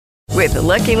With the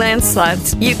Lucky Land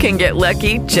Slots, you can get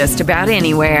lucky just about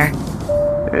anywhere.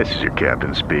 This is your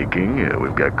captain speaking.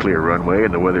 We've got clear runway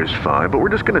and the weather's fine, but we're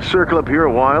just going to circle up here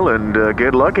a while and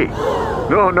get lucky.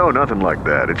 No, nothing like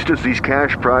that. It's just these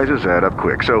cash prizes add up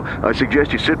quick. So I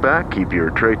suggest you sit back, keep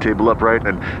your tray table upright,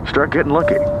 and start getting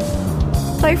lucky.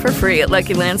 Play for free at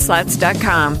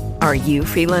LuckyLandSlots.com. Are you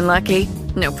feeling lucky?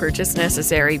 No purchase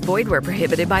necessary. Void where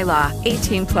prohibited by law.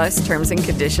 18 plus terms and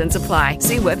conditions apply.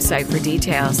 See website for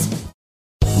details.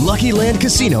 Lucky Land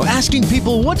Casino, asking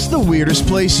people, what's the weirdest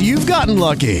place you've gotten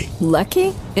lucky?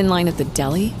 Lucky? In line at the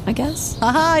deli, I guess?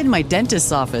 Aha, in my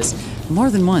dentist's office.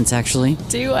 More than once, actually.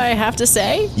 Do I have to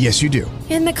say? Yes, you do.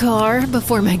 In the car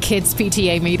before my kids'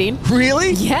 PTA meeting.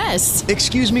 Really? Yes.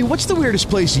 Excuse me, what's the weirdest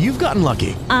place you've gotten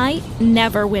lucky? I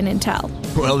never win and tell.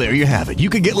 Well, there you have it. You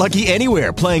can get lucky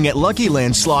anywhere, playing at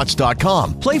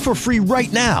LuckyLandSlots.com. Play for free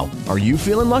right now. Are you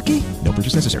feeling lucky? No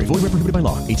purchase necessary. Void where prohibited by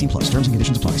law. 18 plus. Terms and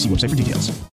conditions apply. See website for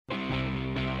details. 3,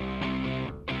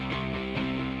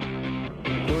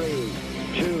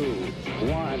 2,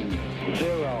 1,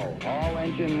 0. All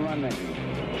engine running.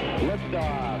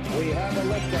 Liftoff. We have a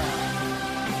liftoff.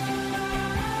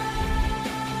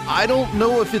 I don't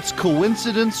know if it's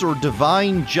coincidence or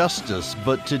divine justice,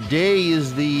 but today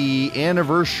is the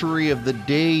anniversary of the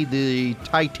day the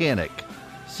Titanic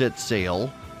set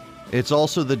sail. It's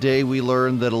also the day we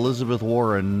learned that Elizabeth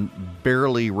Warren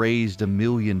barely raised $1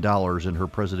 million in her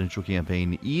presidential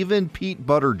campaign. Even Pete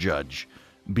Buttigieg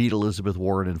beat Elizabeth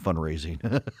Warren in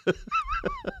fundraising.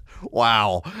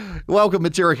 Wow. Welcome.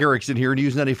 It's Eric Erickson here,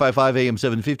 News 95.5 AM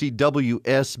 750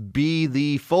 WSB.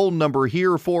 The phone number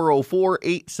here,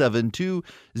 404-872-0750,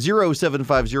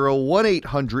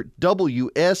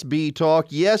 1-800-WSB Talk.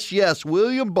 Yes,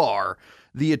 William Barr,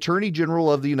 the Attorney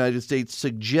General of the United States,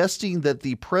 suggesting that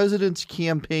the president's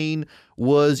campaign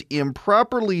was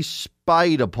improperly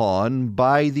spied upon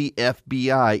by the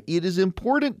FBI. It is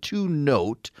important to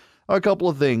note a couple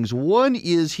of things. One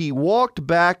is he walked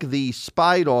back the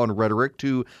spied on rhetoric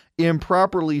to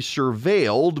improperly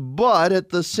surveilled, but at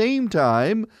the same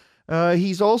time,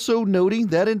 he's also noting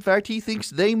that, in fact, he thinks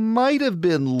they might have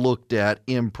been looked at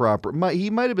improperly. He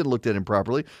might have been looked at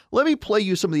improperly. Let me play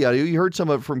you some of the audio. You heard some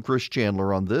of it from Chris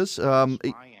Chandler on this. Spying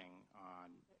on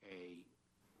a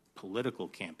political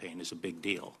campaign is a big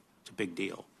deal. It's a big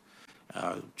deal.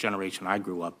 Generation I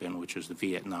grew up in, which was the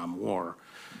Vietnam War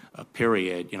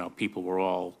period, people were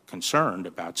all concerned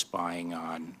about spying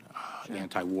on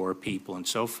anti-war people and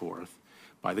so forth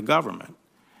by the government.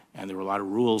 And there were a lot of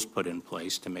rules put in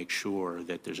place to make sure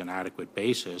that there's an adequate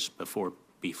basis before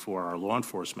our law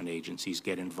enforcement agencies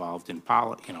get involved in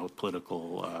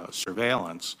political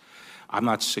surveillance. I'm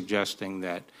not suggesting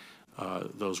that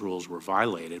those rules were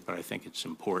violated, but I think it's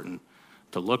important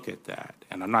to look at that.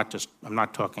 And I'm not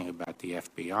talking about the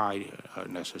FBI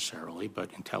necessarily, but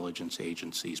intelligence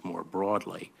agencies more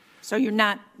broadly. So you're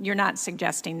not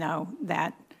suggesting, though,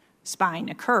 that spying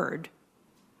occurred?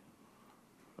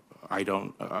 I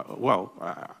don't,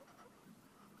 I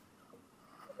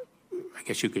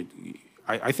guess you could,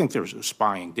 I think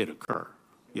spying did occur.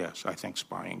 Yes, I think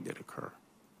spying did occur.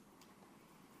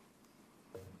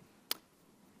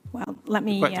 Well, let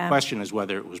me... But the question is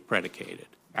whether it was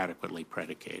adequately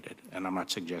predicated, and I'm not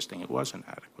suggesting it wasn't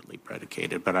adequately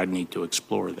predicated, but I need to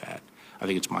explore that. I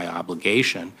think it's my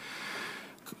obligation.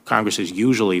 Congress is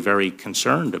usually very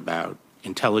concerned about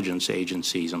intelligence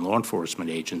agencies and law enforcement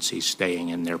agencies staying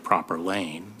in their proper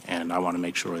lane, and I want to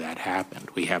make sure that happened.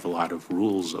 We have a lot of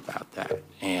rules about that,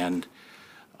 and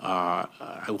I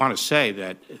want to say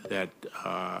that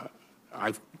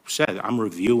I've said I'm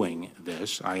reviewing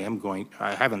this. I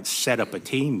haven't set up a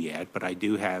team yet, but I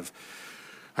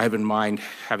have in mind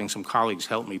having some colleagues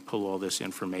help me pull all this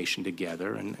information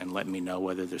together and let me know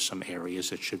whether there's some areas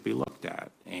that should be looked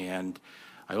at. And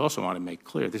I also want to make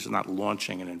clear this is not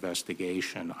launching an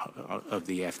investigation of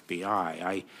the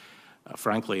FBI.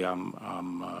 Frankly,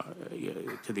 to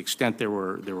the extent there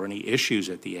were any issues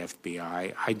at the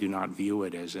FBI, I do not view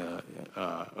it as a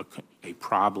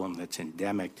problem that's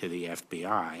endemic to the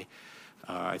FBI.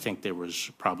 I think there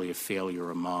was probably a failure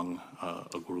among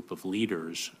a group of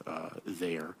leaders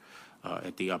there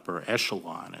at the upper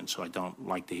echelon, and so I don't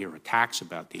like to hear attacks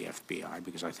about the FBI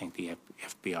because I think the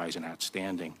FBI is an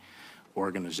outstanding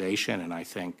organization, and I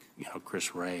think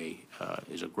Chris Wray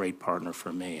is a great partner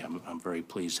for me. I'm very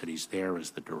pleased that he's there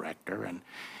as the director, and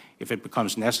if it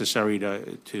becomes necessary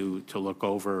to look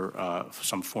over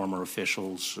some former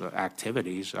officials'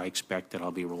 activities, I expect that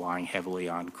I'll be relying heavily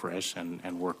on Chris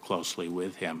and work closely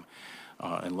with him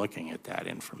in looking at that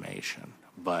information.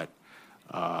 But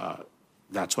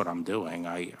that's what I'm doing.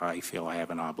 I feel I have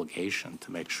an obligation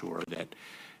to make sure that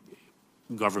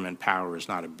government power is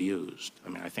not abused. I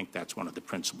mean, I think that's one of the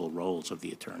principal roles of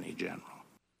the Attorney General.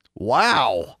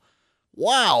 Wow.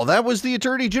 Wow, that was the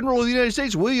Attorney General of the United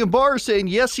States, William Barr, saying,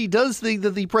 yes, he does think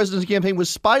that the president's campaign was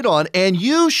spied on, and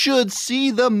you should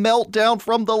see the meltdown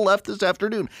from the left this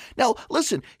afternoon. Now,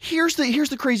 listen, here's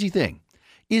the crazy thing,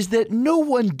 is that no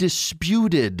one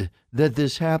disputed that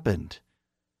this happened.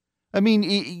 I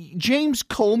mean, James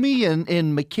Comey and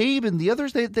McCabe and the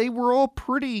others, they were all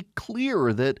pretty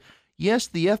clear that, yes,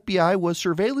 the FBI was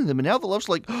surveilling them. And now the left's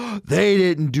like, oh, they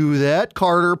didn't do that.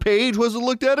 Carter Page wasn't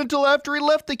looked at until after he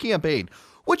left the campaign.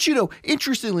 Which,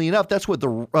 interestingly enough, that's what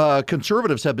the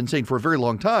conservatives have been saying for a very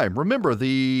long time. Remember,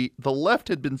 the left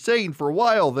had been saying for a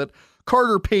while that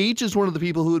Carter Page is one of the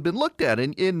people who had been looked at.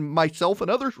 And myself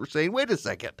and others were saying, wait a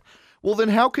second. Well, then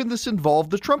how can this involve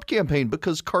the Trump campaign?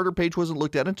 Because Carter Page wasn't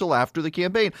looked at until after the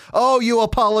campaign. Oh, you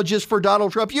apologists for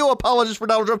Donald Trump. You apologists for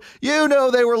Donald Trump. You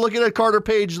know they were looking at Carter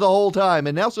Page the whole time.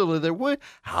 And now suddenly they're, what?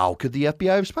 How could the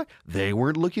FBI have spied? They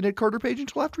weren't looking at Carter Page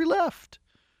until after he left.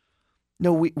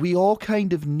 No, we all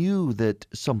kind of knew that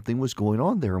something was going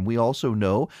on there. And we also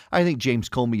know, I think James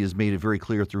Comey has made it very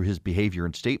clear through his behavior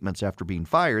and statements after being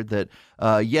fired that,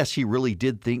 yes, he really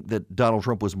did think that Donald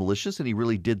Trump was malicious, and he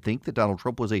really did think that Donald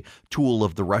Trump was a tool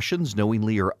of the Russians,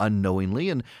 knowingly or unknowingly.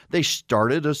 And they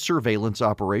started a surveillance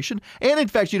operation. And in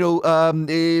fact,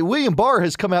 William Barr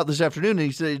has come out this afternoon and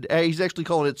he said he's actually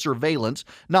calling it surveillance,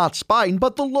 not spying,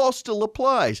 but the law still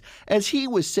applies. As he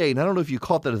was saying, I don't know if you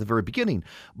caught that at the very beginning,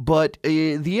 but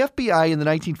the FBI in the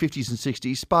 1950s and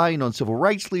 60s spying on civil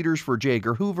rights leaders for J.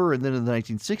 Edgar Hoover, and then in the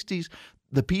 1960s,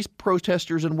 the peace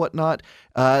protesters and whatnot.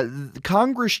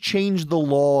 Congress changed the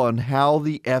law on how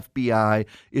the FBI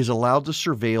is allowed to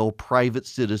surveil private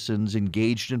citizens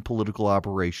engaged in political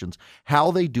operations,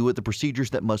 how they do it, the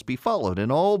procedures that must be followed.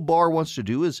 And all Barr wants to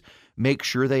do is make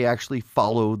sure they actually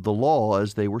followed the law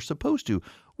as they were supposed to.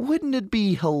 Wouldn't it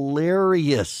be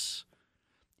hilarious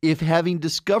if, having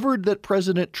discovered that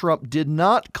President Trump did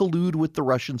not collude with the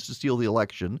Russians to steal the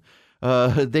election,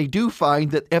 they do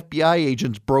find that FBI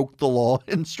agents broke the law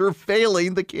in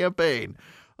surveilling the campaign?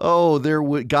 Oh,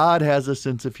 God has a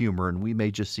sense of humor, and we may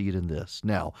just see it in this.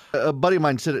 Now, a buddy of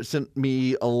mine sent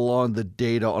me along the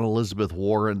data on Elizabeth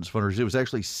Warren's fundraising. It was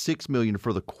actually $6 million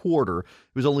for the quarter.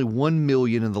 It was only $1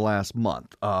 million in the last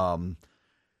month.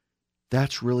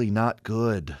 That's really not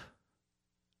good.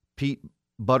 Pete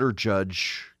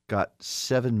Buttigieg got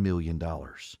 $7 million.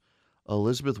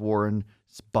 Elizabeth Warren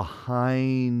is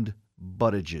behind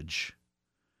Buttigieg.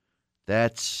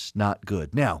 That's not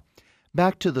good. Now,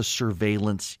 back to the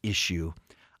surveillance issue.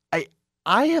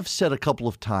 I have said a couple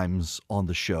of times on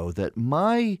the show that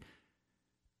my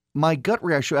gut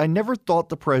reaction, I never thought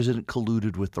the president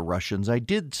colluded with the Russians. I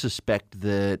did suspect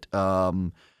that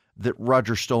that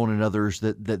Roger Stone and others,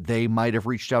 that they might have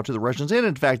reached out to the Russians. And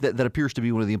in fact, that appears to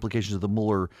be one of the implications of the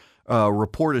Mueller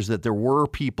report, is that there were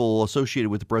people associated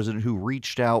with the president who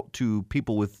reached out to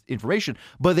people with information,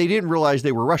 but they didn't realize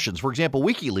they were Russians. For example,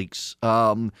 WikiLeaks.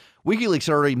 WikiLeaks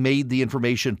had already made the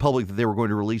information public that they were going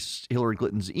to release Hillary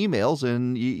Clinton's emails,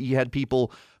 and you had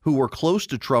people who were close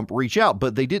to Trump reach out,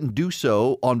 but they didn't do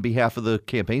so on behalf of the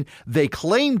campaign. They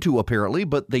claimed to, apparently,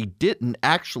 but they didn't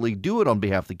actually do it on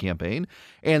behalf of the campaign.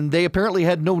 And they apparently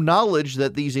had no knowledge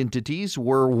that these entities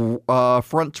were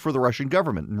fronts for the Russian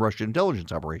government and Russian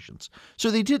intelligence operations. So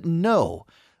they didn't know.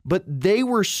 But they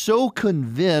were so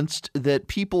convinced that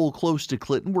people close to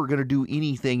Clinton were going to do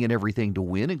anything and everything to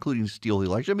win, including steal the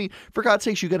election. I mean, for God's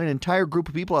sakes, you got an entire group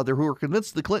of people out there who are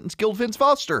convinced the Clintons killed Vince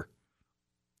Foster.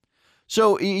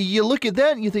 So you look at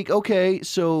that and you think, okay,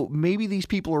 so maybe these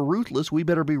people are ruthless. We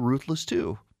better be ruthless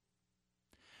too.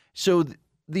 So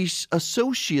these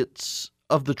associates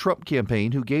of the Trump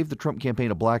campaign who gave the Trump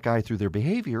campaign a black eye through their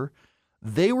behavior,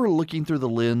 they were looking through the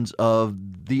lens of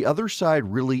the other side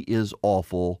really is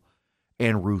awful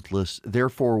and ruthless.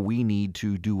 Therefore, we need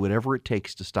to do whatever it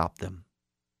takes to stop them.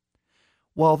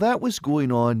 While that was going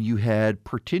on, you had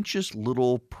pretentious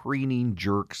little preening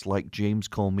jerks like James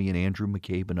Comey and Andrew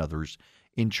McCabe and others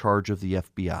in charge of the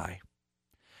FBI.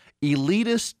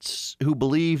 Elitists who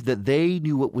believed that they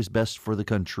knew what was best for the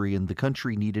country and the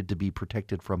country needed to be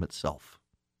protected from itself.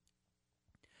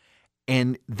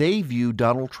 And they viewed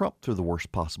Donald Trump through the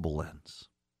worst possible lens.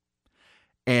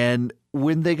 And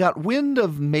when they got wind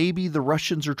of maybe the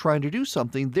Russians are trying to do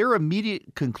something, their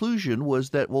immediate conclusion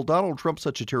was that, well, Donald Trump's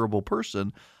such a terrible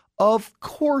person. Of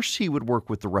course he would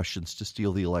work with the Russians to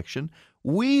steal the election.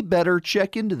 We better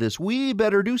check into this. We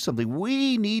better do something.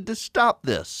 We need to stop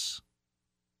this.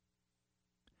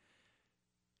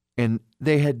 And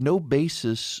they had no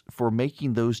basis for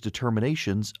making those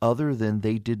determinations other than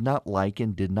they did not like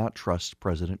and did not trust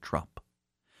President Trump.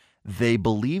 They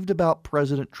believed about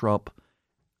President Trump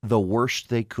the worst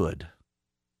they could.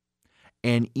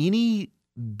 And any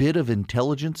bit of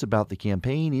intelligence about the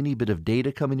campaign, any bit of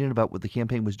data coming in about what the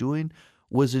campaign was doing,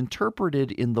 was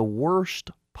interpreted in the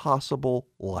worst possible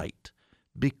light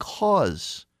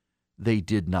because they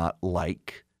did not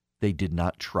like, they did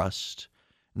not trust,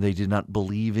 they did not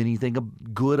believe anything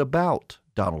good about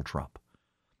Donald Trump.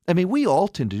 I mean, we all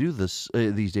tend to do this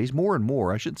these days more and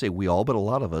more. I shouldn't say we all, but a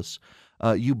lot of us.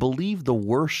 You believe the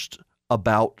worst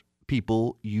about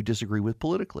people you disagree with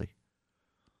politically.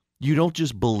 You don't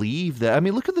just believe that. I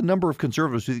mean, look at the number of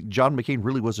conservatives who think John McCain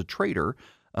really was a traitor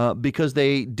because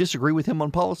they disagree with him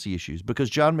on policy issues. Because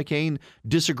John McCain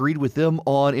disagreed with them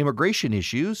on immigration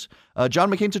issues,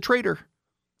 John McCain's a traitor.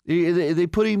 They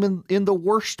put him in the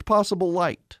worst possible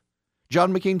light.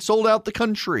 John McCain sold out the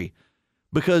country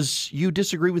because you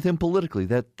disagree with him politically.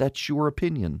 That's your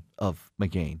opinion of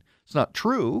McCain. It's not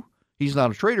true. He's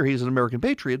not a traitor. He's an American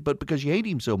patriot. But because you hate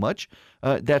him so much,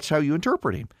 that's how you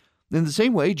interpret him. In the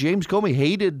same way, James Comey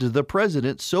hated the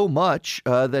president so much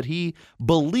that he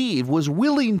was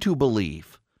willing to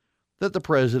believe that the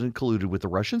president colluded with the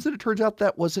Russians. And it turns out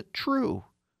that wasn't true.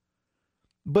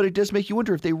 But it does make you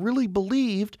wonder if they really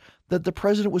believed that the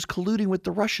president was colluding with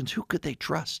the Russians. Who could they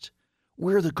trust?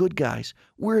 We're the good guys.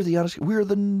 We're the honest. We're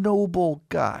the noble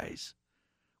guys.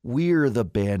 We're the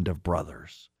band of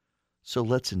brothers. So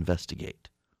let's investigate.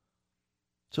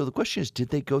 So the question is, did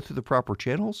they go through the proper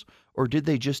channels, or did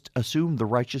they just assume the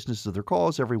righteousness of their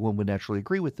cause? Everyone would naturally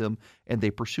agree with them, and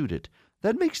they pursued it.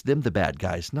 That makes them the bad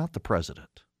guys, not the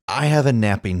president. I have a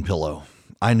napping pillow.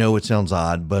 I know it sounds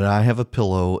odd, but I have a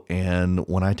pillow, and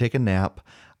when I take a nap,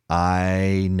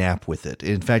 I nap with it.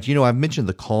 In fact, I've mentioned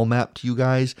the Calm app to you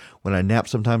guys. When I nap,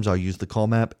 sometimes I'll use the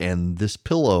Calm app, and this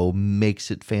pillow makes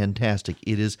it fantastic.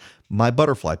 It is my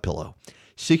butterfly pillow.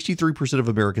 63% of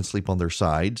Americans sleep on their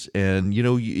sides. And,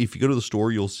 if you go to the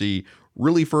store, you'll see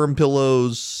really firm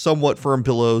pillows, somewhat firm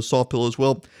pillows, soft pillows.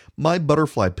 Well, my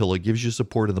butterfly pillow gives you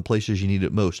support in the places you need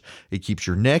it most. It keeps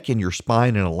your neck and your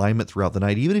spine in alignment throughout the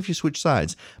night, even if you switch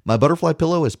sides. My butterfly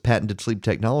pillow has patented sleep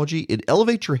technology. It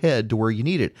elevates your head to where you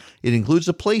need it. It includes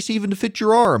a place even to fit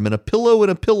your arm and a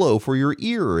pillow for your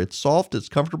ear. It's soft, it's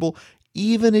comfortable,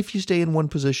 even if you stay in one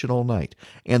position all night.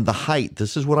 And the height,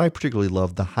 this is what I particularly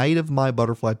love, the height of my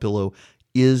butterfly pillow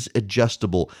is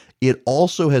adjustable. It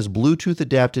also has Bluetooth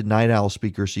adapted night owl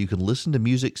speakers so you can listen to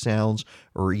music, sounds,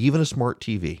 or even a smart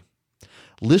TV.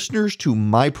 Listeners to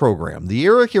my program, The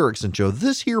Eric Erickson Show,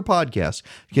 this here podcast,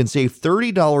 can save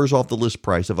 $30 off the list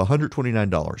price of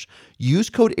 $129.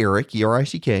 Use code ERIC,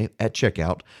 E-R-I-C-K, at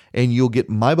checkout, and you'll get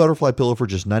my butterfly pillow for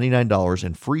just $99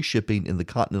 and free shipping in the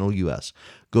continental U.S.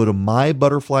 Go to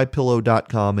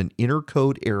mybutterflypillow.com and enter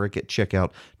code ERIC at checkout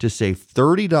to save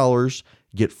 $30.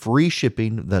 Get free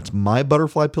shipping. That's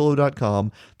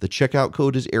mybutterflypillow.com. The checkout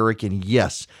code is ERIC. And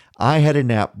yes, I had a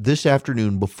nap this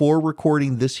afternoon before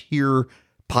recording this here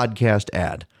podcast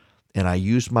ad, and I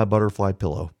used my butterfly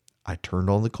pillow. I turned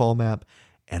on the Calm app,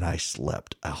 and I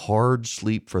slept a hard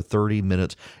sleep for 30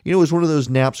 minutes. It was one of those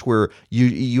naps where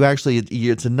you actually,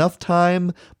 it's enough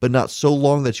time, but not so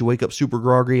long that you wake up super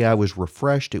groggy. I was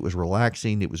refreshed. It was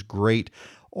relaxing. It was great.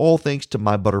 All thanks to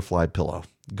my butterfly pillow.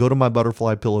 Go to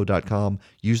mybutterflypillow.com.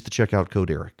 Use the checkout code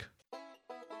ERIC.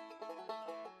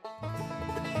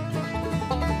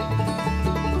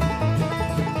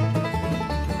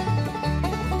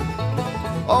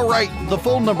 All right, the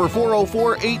phone number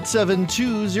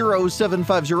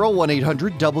 404-872-0750,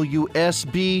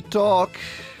 1-800-WSB Talk.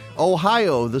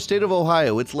 Ohio, the state of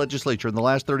Ohio, its legislature in the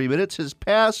last 30 minutes has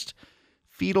passed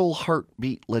fetal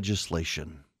heartbeat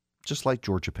legislation, just like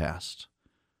Georgia passed.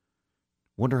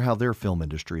 Wonder how their film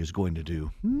industry is going to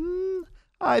do.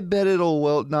 I bet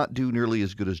it'll not do nearly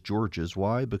as good as Georgia's.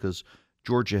 Why? Because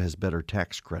Georgia has better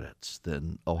tax credits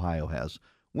than Ohio has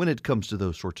when it comes to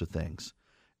those sorts of things.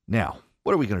 Now,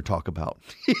 what are we going to talk about?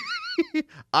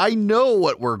 I know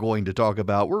what we're going to talk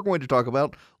about. We're going to talk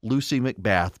about Lucy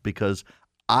McBath because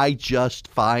I just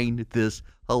find this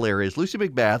hilarious. Lucy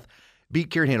McBath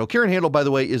beat Karen Handel. Karen Handel, by the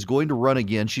way, is going to run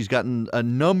again. She's gotten a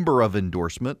number of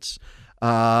endorsements.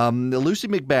 Lucy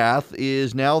McBath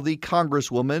is now the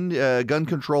congresswoman, gun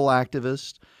control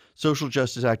activist, social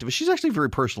justice activist. She's actually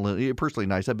very personally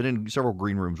nice. I've been in several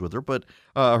green rooms with her, but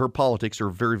her politics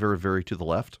are very, very, very to the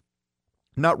left.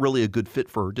 Not really a good fit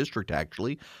for her district,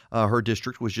 actually. Her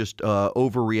district was just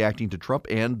overreacting to Trump,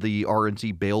 and the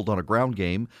RNC bailed on a ground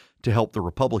game to help the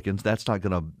Republicans. They're not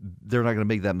going to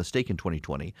make that mistake in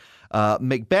 2020.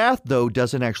 McBath, though,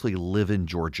 doesn't actually live in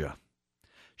Georgia.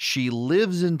 She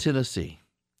lives in Tennessee.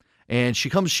 And she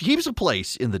keeps a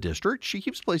place in the district.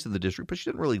 But she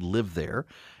didn't really live there.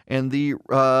 And the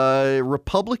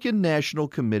Republican National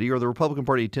Committee, or the Republican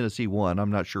Party of Tennessee won,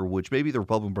 I'm not sure which, maybe the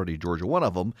Republican Party of Georgia, one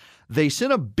of them, they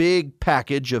sent a big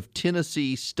package of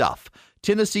Tennessee stuff,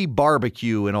 Tennessee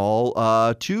barbecue and all,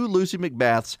 to Lucy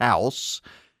McBath's house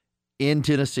in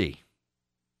Tennessee.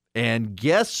 And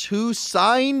guess who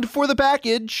signed for the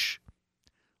package?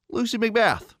 Lucy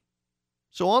McBath.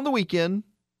 So on the weekend,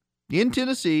 in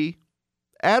Tennessee,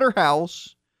 at her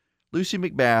house, Lucy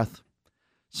McBath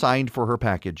signed for her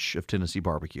package of Tennessee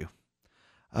barbecue,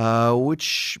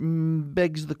 which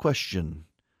begs the question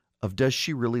of, does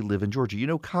she really live in Georgia? You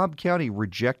know, Cobb County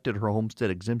rejected her homestead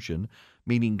exemption,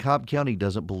 meaning Cobb County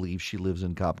doesn't believe she lives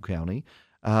in Cobb County.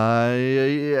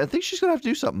 I think she's going to have to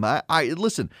do something.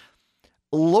 Listen,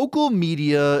 local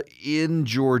media in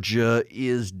Georgia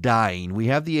is dying. We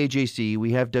have the AJC,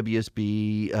 we have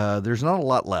WSB. There's not a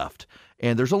lot left.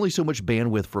 And there's only so much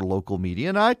bandwidth for local media.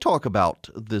 And I talk about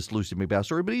this Lucy McBath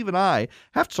story, but even I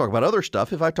have to talk about other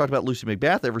stuff. If I talked about Lucy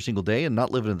McBath every single day and not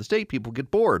living in the state, people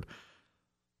get bored.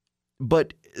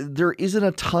 But there isn't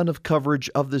a ton of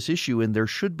coverage of this issue, and there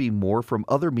should be more from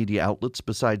other media outlets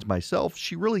besides myself.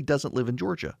 She really doesn't live in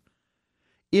Georgia.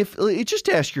 Just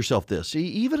ask yourself this,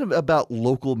 even about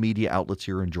local media outlets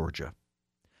here in Georgia.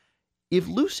 If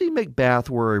Lucy McBath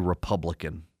were a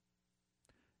Republican,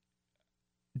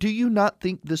 do you not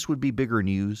think this would be bigger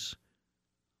news?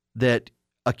 That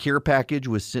a care package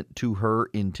was sent to her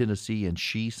in Tennessee and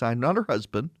she signed, not her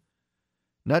husband,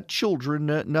 not children,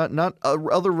 not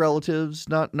other relatives,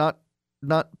 not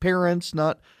parents,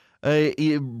 not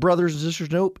brothers and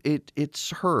sisters. Nope, it's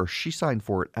her. She signed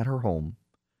for it at her home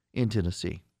in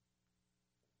Tennessee.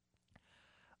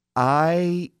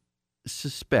 I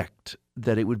suspect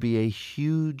that it would be a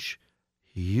huge,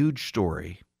 huge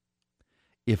story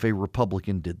if a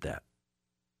Republican did that.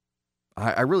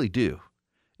 I really do.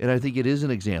 And I think it is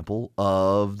an example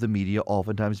of the media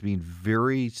oftentimes being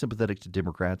very sympathetic to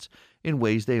Democrats in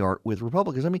ways they aren't with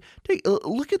Republicans. I mean,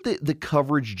 look at the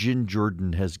coverage Jen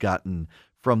Jordan has gotten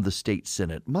from the state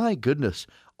Senate. My goodness,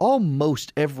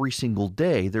 almost every single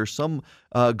day there's some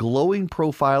glowing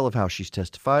profile of how she's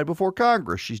testified before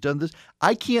Congress. She's done this.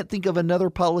 I can't think of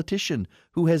another politician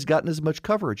who has gotten as much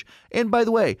coverage. And by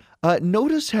the way,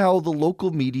 notice how the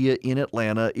local media in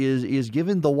Atlanta is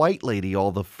giving the white lady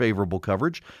all the favorable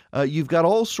coverage. You've got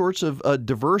all sorts of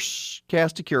diverse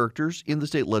cast of characters in the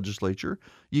state legislature.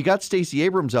 You got Stacey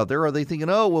Abrams out there. Are they thinking,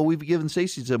 oh, well, we've given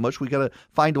Stacey so much, we got to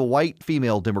find a white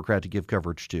female Democrat to give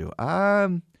coverage to?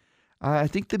 I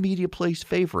think the media plays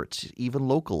favorites, even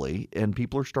locally, and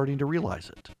people are starting to realize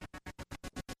it.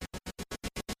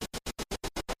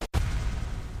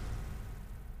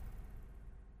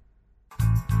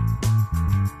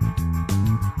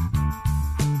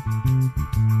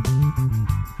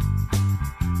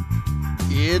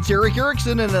 It's Eric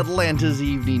Erickson in Atlanta's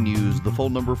Evening News. The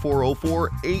phone number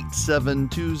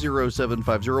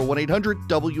 404-872-0750,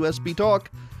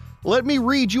 1-800-WSB-TALK. Let me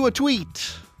read you a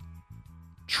tweet.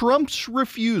 Trump's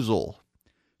refusal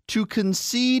to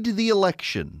concede the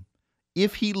election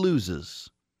if he loses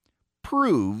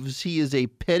proves he is a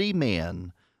petty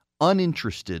man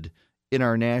uninterested in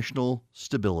our national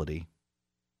stability.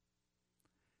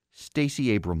 Stacey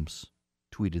Abrams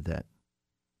tweeted that.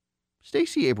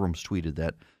 Stacey Abrams,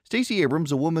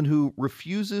 a woman who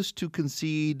refuses to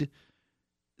concede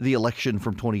the election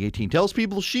from 2018, tells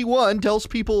people she won, tells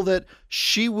people that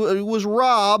she was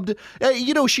robbed.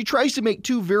 She tries to make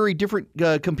two very different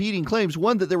competing claims.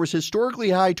 One, that there was historically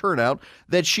high turnout,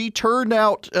 that she turned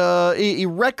out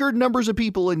record numbers of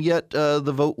people, and yet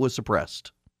the vote was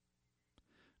suppressed.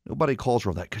 Nobody calls her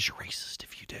on that because you're racist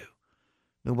if you do.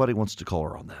 Nobody wants to call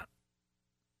her on that.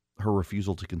 Her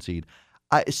refusal to concede.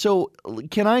 So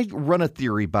can I run a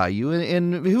theory by you?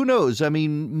 And who knows? I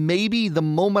mean, maybe the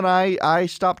moment I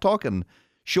stop talking,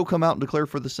 she'll come out and declare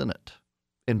for the Senate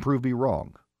and prove me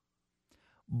wrong.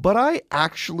 But I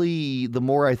actually, the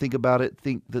more I think about it,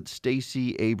 think that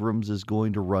Stacey Abrams is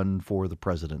going to run for the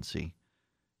presidency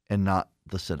and not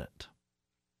the Senate.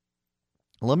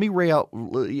 Let me lay out.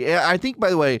 I think,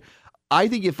 by the way,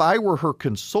 if I were her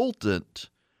consultant,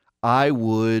 I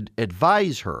would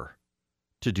advise her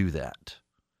to do that.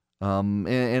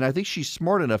 And I think she's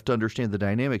smart enough to understand the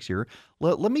dynamics here.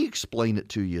 Let me explain it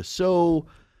to you. So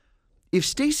if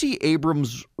Stacey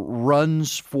Abrams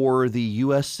runs for the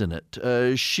U.S. Senate,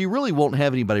 she really won't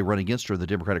have anybody run against her in the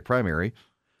Democratic primary.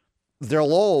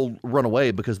 They'll all run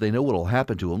away because they know what will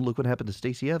happen to them. Look what happened to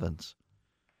Stacey Evans.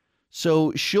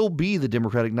 So she'll be the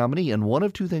Democratic nominee, and one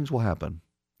of two things will happen.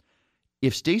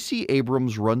 If Stacey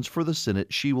Abrams runs for the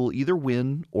Senate, she will either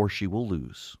win or she will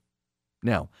lose.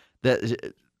 Now,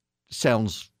 That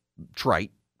sounds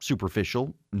trite,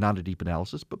 superficial, not a deep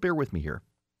analysis, but bear with me here.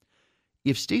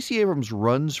 If Stacey Abrams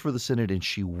runs for the Senate and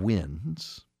she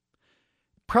wins,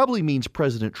 probably means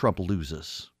President Trump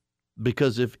loses.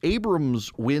 Because if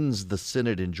Abrams wins the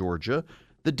Senate in Georgia,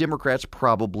 the Democrats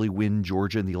probably win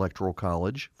Georgia in the Electoral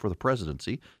College for the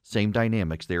presidency. Same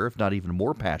dynamics there, if not even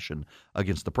more passion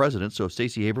against the president. So if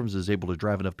Stacey Abrams is able to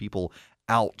drive enough people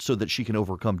out so that she can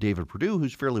overcome David Perdue,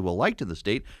 who's fairly well liked in the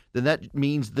state, then that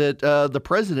means that the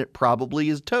president probably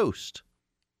is toast.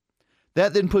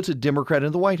 That then puts a Democrat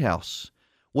in the White House.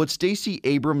 What Stacey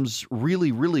Abrams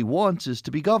really, really wants is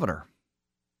to be governor.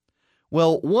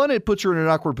 Well, one, it puts her in an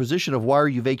awkward position of why are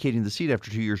you vacating the seat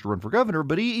after 2 years to run for governor?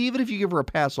 But even if you give her a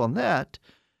pass on that,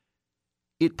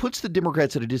 it puts the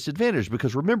Democrats at a disadvantage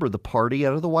because remember, the party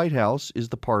out of the White House is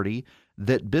the party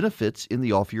that benefits in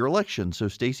the off-year election. So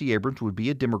Stacey Abrams would be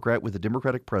a Democrat with a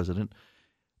Democratic president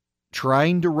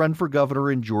trying to run for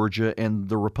governor in Georgia, and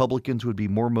the Republicans would be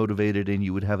more motivated and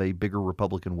you would have a bigger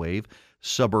Republican wave.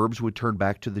 Suburbs would turn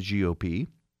back to the GOP.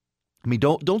 I mean,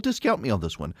 don't discount me on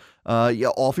this one.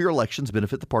 Off-year elections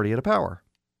benefit the party out of power.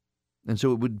 And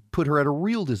so it would put her at a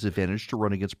real disadvantage to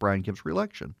run against Brian Kemp's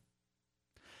reelection.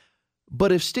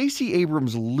 But if Stacey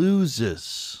Abrams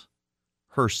loses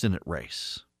her Senate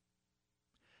race,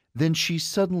 then she's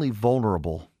suddenly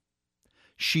vulnerable.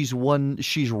 She's run 2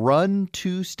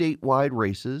 statewide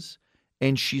races,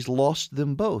 and she's lost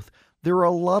them both. There are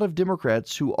a lot of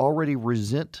Democrats who already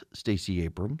resent Stacey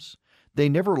Abrams. They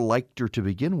never liked her to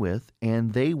begin with,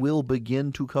 and they will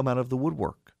begin to come out of the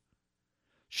woodwork.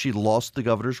 She lost the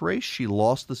governor's race. She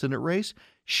lost the Senate race.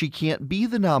 She can't be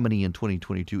the nominee in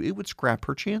 2022. It would scrap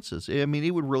her chances. I mean,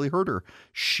 it would really hurt her.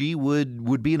 She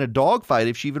would be in a dogfight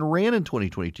if she even ran in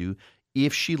 2022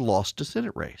 if she lost a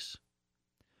Senate race.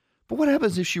 But what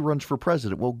happens if she runs for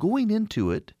president? Well, going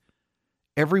into it,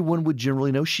 everyone would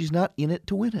generally know she's not in it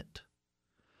to win it.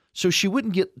 So she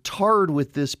wouldn't get tarred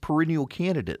with this perennial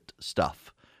candidate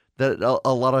stuff that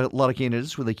a lot of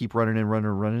candidates, when they keep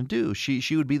running, do.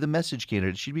 She would be the message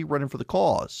candidate. She'd be running for the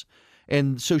cause.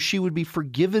 And so she would be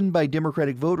forgiven by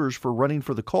Democratic voters for running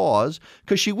for the cause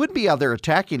because she wouldn't be out there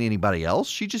attacking anybody else.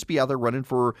 She'd just be out there running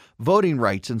for voting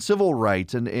rights and civil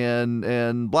rights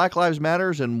and Black Lives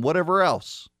Matters and whatever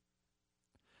else.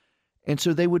 And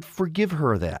so they would forgive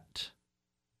her that.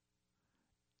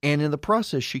 And in the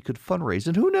process, she could fundraise.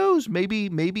 And who knows,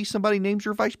 maybe somebody names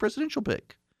her vice presidential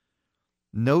pick.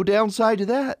 No downside to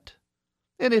that.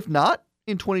 And if not,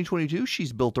 in 2022,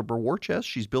 she's built up her war chest.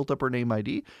 She's built up her name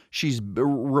ID. She's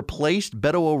replaced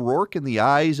Beto O'Rourke in the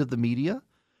eyes of the media.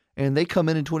 And they come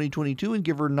in 2022 and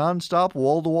give her nonstop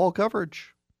wall-to-wall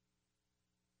coverage.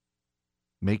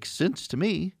 Makes sense to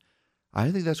me. I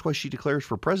think that's why she declares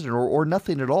for president or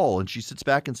nothing at all. And she sits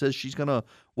back and says she's going to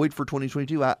wait for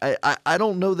 2022. I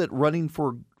don't know that running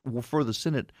for the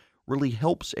Senate really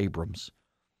helps Abrams.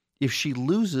 If she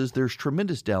loses, there's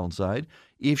tremendous downside.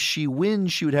 If she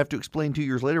wins, she would have to explain 2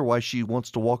 years later why she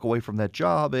wants to walk away from that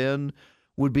job, and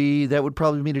that would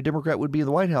probably mean a Democrat would be in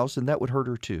the White House, and that would hurt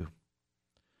her too.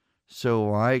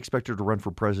 So I expect her to run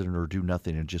for president or do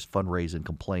nothing and just fundraise and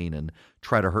complain and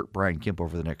try to hurt Brian Kemp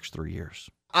over the next 3 years.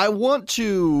 I want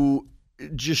to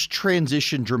just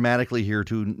transition dramatically here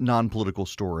to a non-political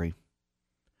story.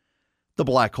 The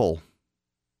black hole.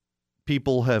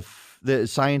 The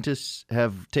scientists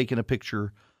have taken a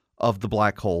picture of the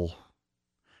black hole.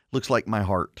 Looks like my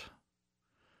heart.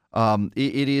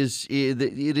 It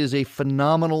is a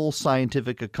phenomenal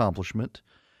scientific accomplishment.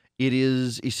 It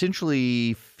is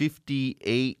essentially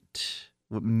 58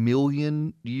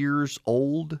 million years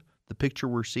old, the picture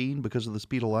we're seeing because of the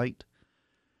speed of light.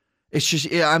 It's just,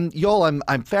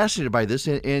 I'm fascinated by this,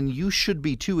 and you should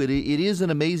be too. It is an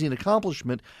amazing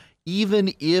accomplishment.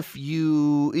 Even if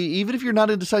you're not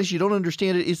into science, you don't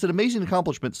understand it, it's an amazing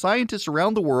accomplishment. Scientists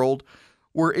around the world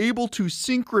were able to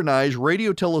synchronize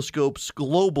radio telescopes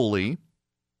globally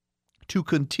to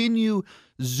continue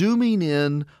zooming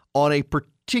in on a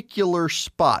particular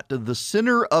spot, the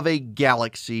center of a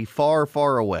galaxy far,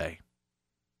 far away.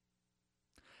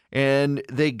 And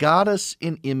they got us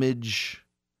an image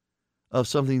of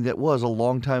something that was a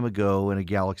long time ago in a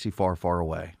galaxy far, far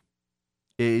away.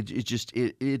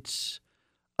 It's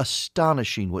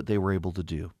astonishing what they were able to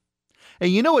do.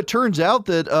 And it turns out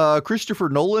that Christopher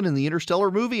Nolan in the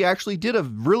Interstellar movie actually did a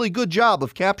really good job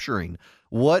of capturing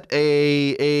what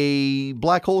a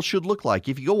black hole should look like.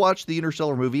 If you go watch the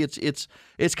Interstellar movie, it's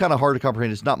kind of hard to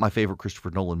comprehend. It's not my favorite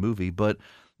Christopher Nolan movie, but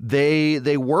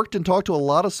they worked and talked to a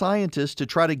lot of scientists to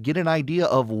try to get an idea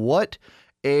of what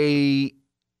a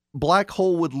black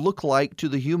hole would look like to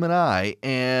the human eye.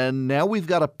 And now we've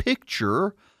got a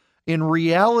picture in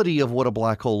reality of what a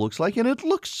black hole looks like, and it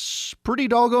looks pretty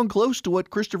doggone close to what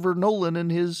Christopher Nolan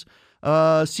and his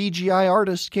CGI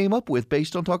artists came up with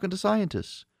based on talking to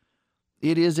scientists.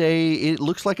 It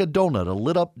looks like a donut, a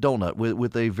lit up donut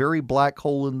with a very black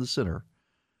hole in the center.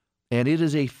 And it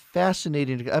is a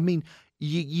fascinating, I mean,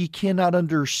 you cannot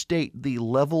understate the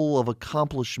level of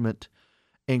accomplishment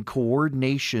and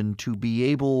coordination to be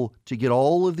able to get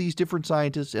all of these different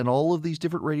scientists and all of these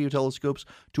different radio telescopes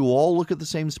to all look at the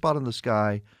same spot in the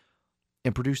sky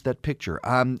and produce that picture.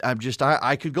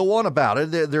 I could go on about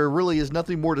it. There really is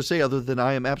nothing more to say other than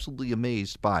I am absolutely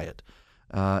amazed by it.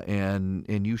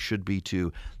 And you should be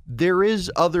too. There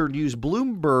is other news.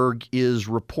 Bloomberg is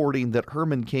reporting that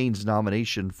Herman Cain's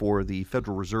nomination for the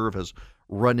Federal Reserve has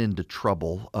run into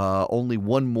trouble. Only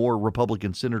one more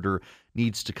Republican senator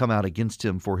needs to come out against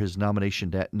him for his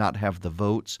nomination to not have the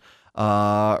votes.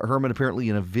 Herman apparently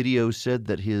in a video said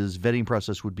that his vetting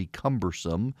process would be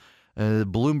cumbersome.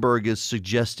 Bloomberg is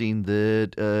suggesting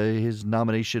that his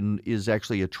nomination is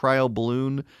actually a trial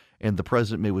balloon and the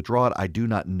president may withdraw it. I do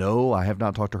not know. I have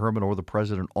not talked to Herman or the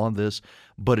president on this,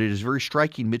 but it is very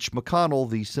striking. Mitch McConnell,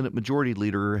 the Senate Majority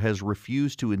Leader, has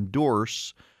refused to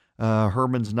endorse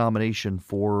Herman's nomination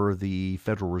for the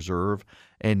Federal Reserve.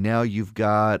 And now you've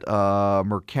got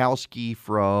Murkowski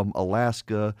from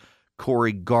Alaska,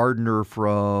 Cory Gardner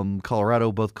from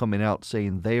Colorado, both coming out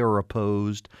saying they are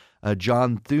opposed.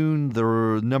 John Thune,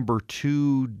 the number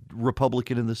 2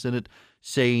 Republican in the Senate,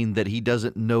 saying that he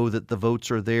doesn't know that the votes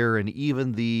are there. And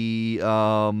even the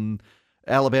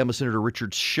Alabama Senator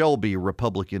Richard Shelby,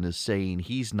 Republican, is saying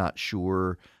he's not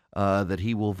sure that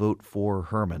he will vote for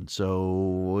Herman.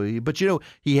 So, but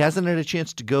he hasn't had a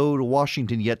chance to go to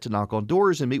Washington yet to knock on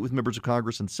doors and meet with members of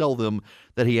Congress and sell them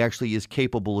that he actually is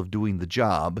capable of doing the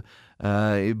job.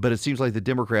 But it seems like the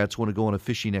Democrats want to go on a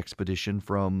fishing expedition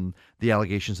from the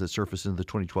allegations that surfaced in the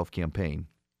 2012 campaign.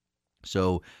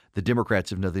 So the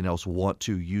Democrats, if nothing else, want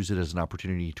to use it as an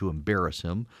opportunity to embarrass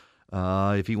him.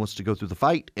 If he wants to go through the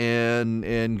fight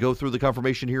and go through the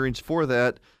confirmation hearings for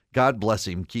that, God bless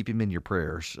him. Keep him in your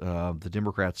prayers. The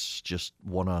Democrats just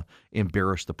want to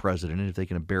embarrass the president. And if they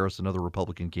can embarrass another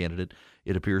Republican candidate,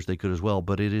 it appears they could as well.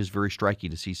 But it is very striking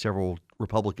to see several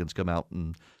Republicans come out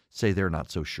and say they're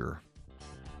not so sure.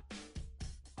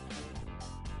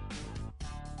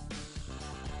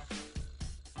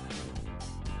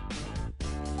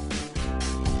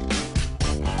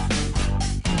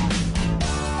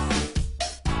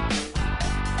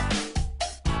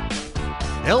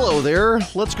 Hello there.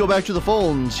 Let's go back to the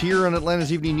phones here on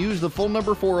Atlanta's Evening News. The phone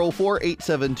number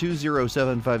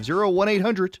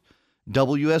 404-872-0750,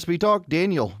 1-800-WSB Talk.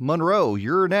 Daniel Monroe,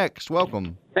 you're next.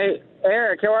 Welcome. Hey,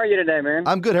 Eric, how are you today, man?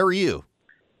 I'm good. How are you?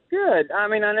 Good. I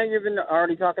mean, I know you've been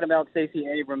already talking about Stacey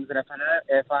Abrams, and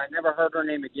if I never heard her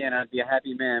name again, I'd be a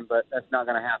happy man, but that's not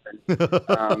going to happen.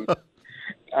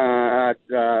 I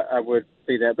would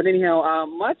say that. But anyhow,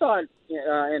 my thought,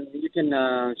 and you can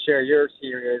share yours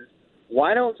here, is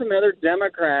why don't some other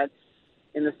Democrats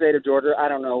in the state of Georgia, I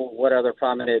don't know what other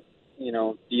prominent,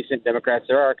 decent Democrats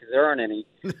there are, because there aren't any,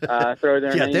 throw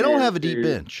their name they don't have a deep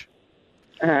bench.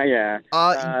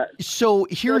 So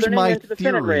here's my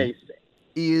theory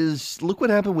is, look what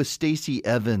happened with Stacey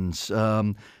Evans.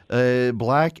 Black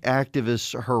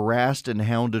activists harassed and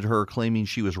hounded her, claiming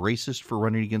she was racist for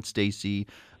running against Stacey,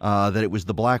 that it was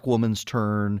the black woman's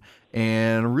turn,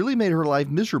 and really made her life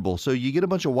miserable. So you get a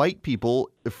bunch of white people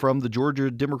from the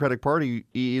Georgia Democratic Party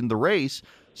in the race.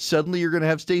 Suddenly you're going to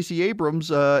have Stacey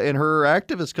Abrams and her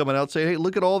activists coming out saying, hey,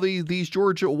 look at all these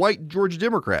white Georgia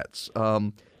Democrats.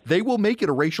 They will make it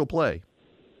a racial play.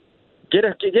 Get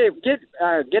a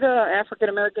African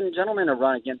American gentleman to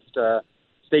run against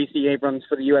Stacey Abrams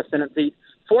for the U.S. Senate seat.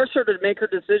 Force her to make her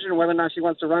decision whether or not she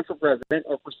wants to run for president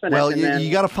or for Senate. Well, you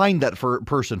got to find that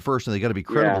person first, and they got to be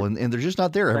credible, and they're just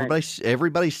not there.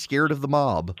 Everybody's scared of the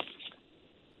mob.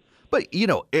 But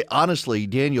honestly,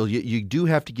 Daniel, you do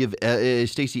have to give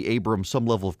Stacey Abrams some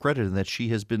level of credit in that she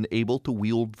has been able to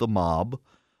wield the mob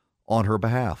on her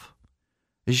behalf.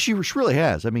 She really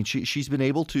has. I mean, she's been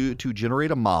able to generate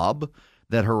a mob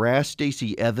that harassed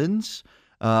Stacey Evans,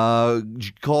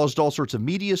 caused all sorts of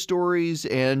media stories,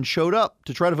 and showed up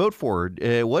to try to vote for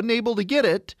her. Wasn't able to get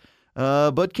it,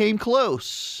 but came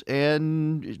close.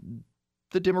 And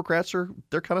the Democrats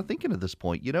they're kind of thinking at this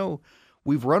point,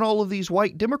 we've run all of these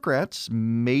white Democrats.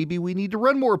 Maybe we need to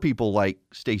run more people like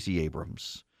Stacey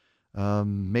Abrams.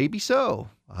 Maybe so.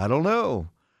 I don't know.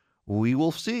 We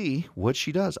will see what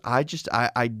she does. I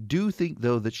do think,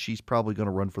 though, that she's probably going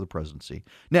to run for the presidency.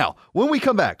 Now, when we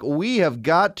come back, we have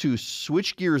got to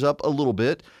switch gears up a little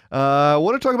bit. I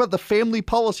want to talk about the Family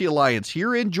Policy Alliance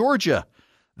here in Georgia.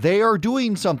 They are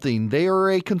doing something. They are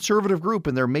a conservative group,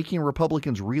 and they're making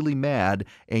Republicans really mad,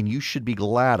 and you should be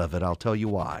glad of it. I'll tell you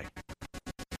why.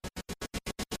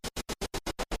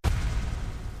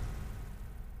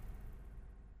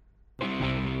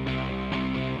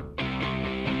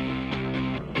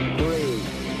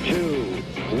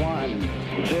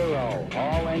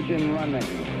 All engine running.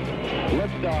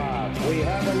 Liftoff. We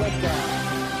have a liftoff.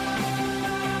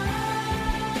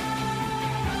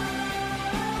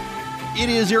 It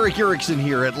is Eric Erickson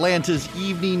here, Atlanta's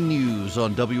Evening News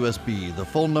on WSB. The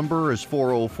phone number is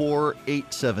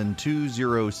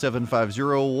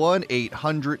 404-872-0750,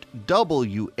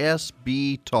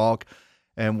 1-800-WSB-TALK.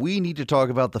 And we need to talk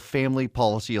about the Family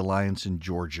Policy Alliance in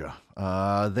Georgia.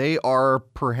 They are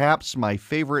perhaps my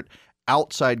favorite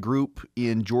outside group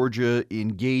in Georgia,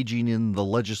 engaging in the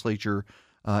legislature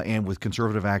and with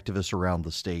conservative activists around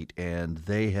the state. And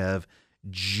they have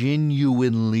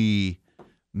genuinely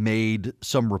made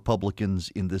some Republicans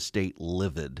in this state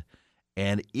livid.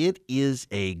 And it is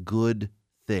a good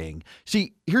thing.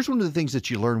 See, here's one of the things that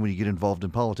you learn when you get involved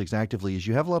in politics actively is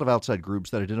you have a lot of outside groups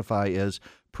that identify as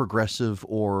progressive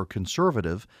or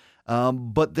conservative,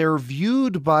 but they're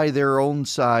viewed by their own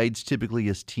sides typically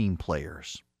as team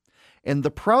players. And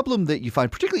the problem that you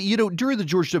find, particularly, during the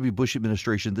George W. Bush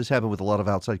administration, this happened with a lot of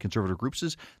outside conservative groups,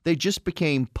 is they just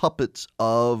became puppets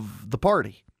of the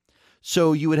party.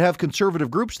 So you would have conservative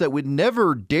groups that would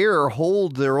never dare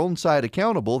hold their own side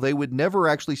accountable. They would never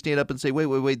actually stand up and say,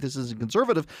 wait, this isn't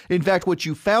conservative. In fact, what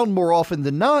you found more often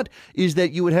than not is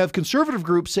that you would have conservative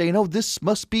groups saying, oh, this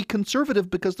must be conservative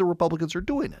because the Republicans are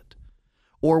doing it.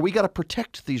 Or we got to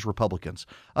protect these Republicans.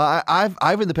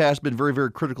 I've in the past been very,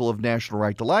 very critical of National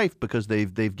Right to Life because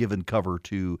they've given cover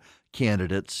to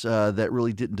candidates that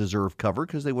really didn't deserve cover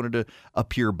because they wanted to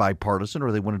appear bipartisan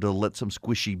or they wanted to let some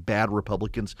squishy bad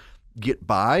Republicans get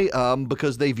by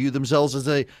because they view themselves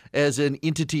as an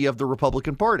entity of the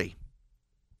Republican Party.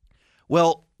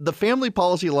 Well, the Family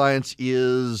Policy Alliance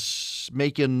is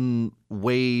making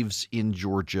waves in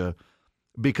Georgia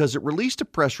because it released a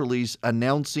press release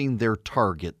announcing their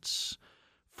targets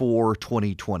for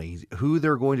 2020, who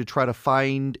they're going to try to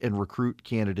find and recruit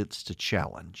candidates to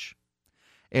challenge.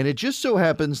 And it just so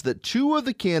happens that two of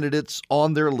the candidates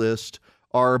on their list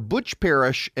are Butch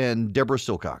Parrish and Deborah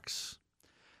Silcox.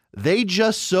 They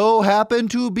just so happen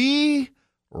to be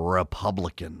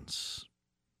Republicans.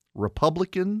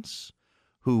 Republicans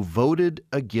who voted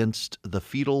against the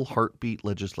fetal heartbeat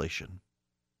legislation.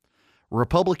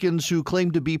 Republicans who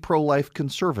claim to be pro-life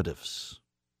conservatives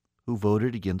who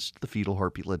voted against the fetal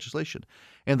heartbeat legislation.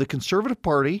 And the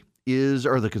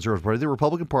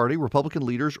Republican Party, Republican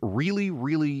leaders really,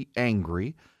 really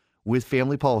angry with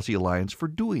Family Policy Alliance for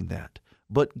doing that.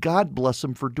 But God bless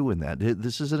them for doing that.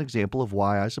 This is an example of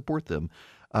why I support them.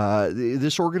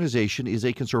 This organization is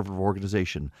a conservative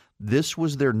organization. This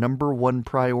was their number one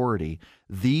priority.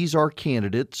 These are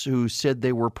candidates who said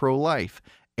they were pro-life.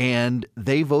 And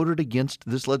they voted against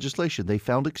this legislation. They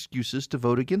found excuses to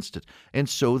vote against it. And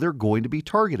so they're going to be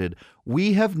targeted.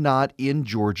 We have not in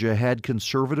Georgia had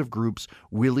conservative groups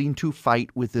willing to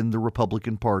fight within the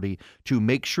Republican Party to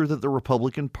make sure that the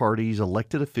Republican Party's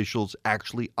elected officials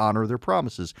actually honor their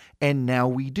promises. And now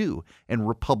we do. And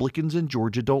Republicans in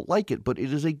Georgia don't like it, but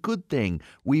it is a good thing.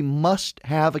 We must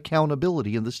have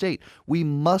accountability in the state. We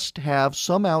must have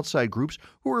some outside groups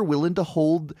who are willing to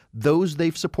hold those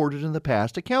they've supported in the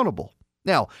past accountable.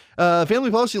 Now,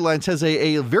 Family Policy Alliance has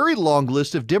a very long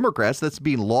list of Democrats that's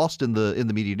being lost in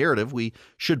the media narrative. We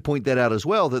should point that out as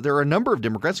well, that there are a number of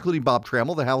Democrats, including Bob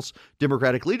Trammell, the House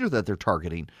Democratic leader, that they're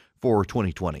targeting for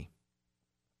 2020.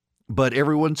 But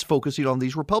everyone's focusing on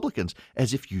these Republicans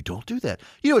as if you don't do that.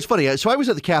 It's funny. So I was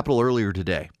at the Capitol earlier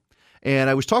today, and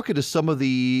I was talking to some of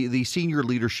the senior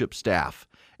leadership staff.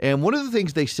 And one of the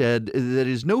things they said that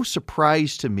is no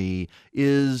surprise to me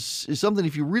is something,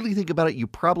 if you really think about it, you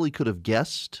probably could have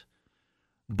guessed,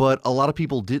 but a lot of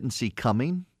people didn't see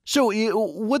coming. So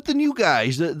what the new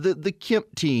guys, the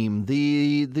Kemp team,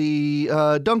 the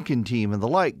Duncan team and the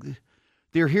like,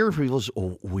 they're hearing from people is,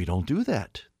 oh, we don't do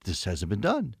that. This hasn't been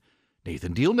done.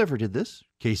 Nathan Deal never did this.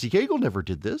 Casey Cagle never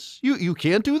did this. You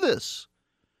can't do this.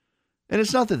 And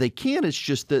it's not that they can't, it's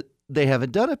just that they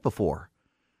haven't done it before.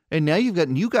 And now you've got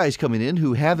new guys coming in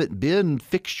who haven't been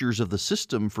fixtures of the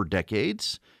system for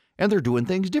decades, and they're doing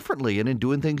things differently. And in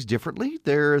doing things differently,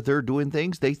 they're doing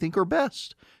things they think are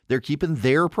best. They're keeping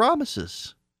their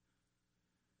promises.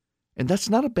 And that's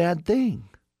not a bad thing.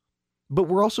 But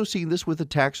we're also seeing this with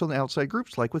attacks on the outside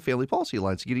groups, like with Family Policy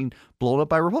Alliance, getting blown up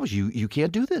by Republicans. You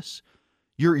can't do this.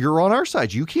 You're on our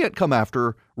side. You can't come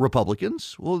after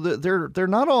Republicans. Well, they're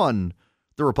not on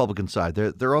the Republican side.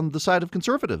 They're on the side of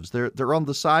conservatives. They're on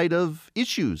the side of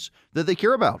issues that they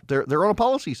care about. They're on a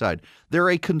policy side. They're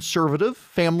a conservative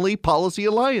family policy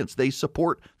alliance. They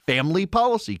support family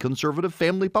policy, conservative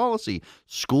family policy.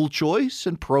 School choice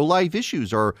and pro-life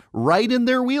issues are right in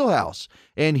their wheelhouse.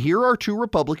 And here are two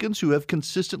Republicans who have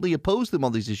consistently opposed them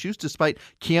on these issues despite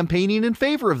campaigning in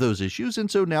favor of those issues. And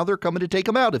so now they're coming to take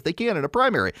them out if they can in a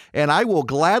primary. And I will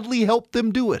gladly help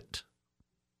them do it.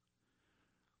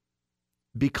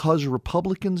 Because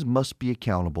Republicans must be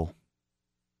accountable.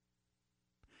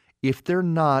 If they're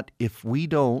not, if we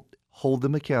don't hold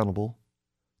them accountable,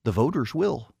 the voters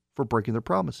will for breaking their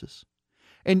promises.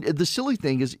 And the silly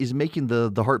thing is making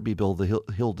the heartbeat bill the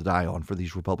hill to die on for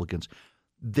these Republicans.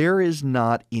 There is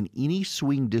not in any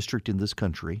swing district in this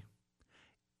country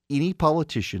any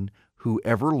politician who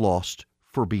ever lost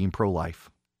for being pro-life.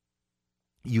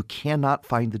 You cannot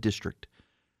find the district.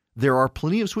 There are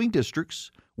plenty of swing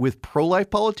districts with pro-life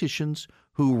politicians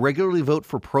who regularly vote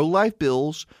for pro-life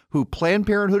bills, who Planned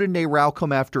Parenthood and NARAL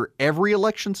come after every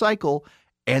election cycle,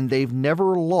 and they've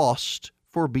never lost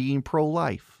for being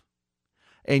pro-life.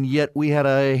 And yet we had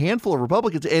a handful of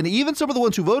Republicans, and even some of the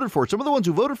ones who voted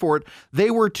for it, they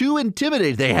were too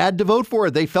intimidated. They had to vote for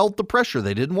it. They felt the pressure.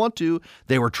 They didn't want to.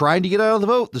 They were trying to get out of the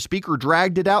vote. The speaker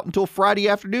dragged it out until Friday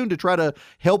afternoon to try to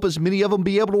help as many of them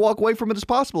be able to walk away from it as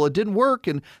possible. It didn't work,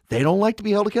 and they don't like to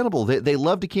be held accountable. They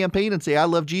love to campaign and say, I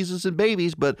love Jesus and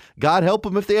babies, but God help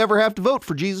them if they ever have to vote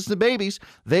for Jesus and babies.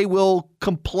 They will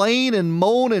complain and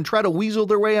moan and try to weasel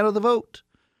their way out of the vote.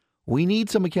 We need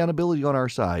some accountability on our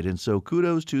side. And so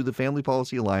kudos to the Family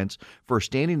Policy Alliance for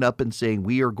standing up and saying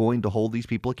we are going to hold these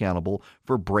people accountable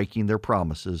for breaking their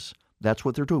promises. That's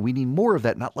what they're doing. We need more of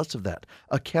that, not less of that.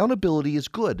 Accountability is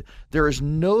good. There is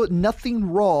nothing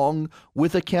wrong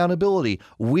with accountability.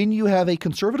 When you have a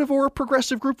conservative or a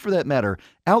progressive group, for that matter,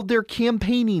 out there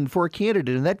campaigning for a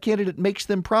candidate, and that candidate makes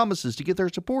them promises to get their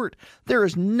support, there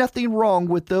is nothing wrong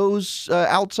with those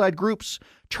outside groups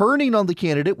turning on the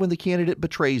candidate when the candidate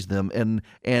betrays them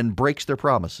and breaks their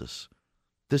promises.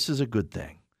 This is a good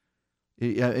thing.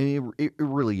 It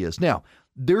really is. Now,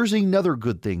 there's another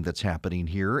good thing that's happening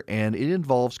here, and it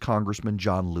involves Congressman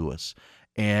John Lewis.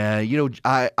 And,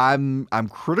 I'm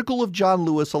critical of John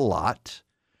Lewis a lot,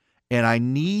 and I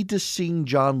need to sing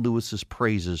John Lewis's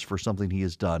praises for something he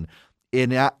has done.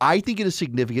 And I think it is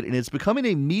significant, and it's becoming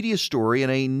a media story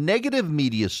and a negative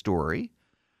media story.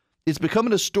 It's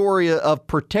becoming a story of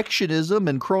protectionism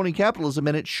and crony capitalism,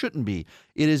 and it shouldn't be.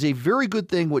 It is a very good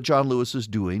thing what John Lewis is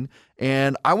doing,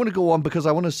 and I want to go on because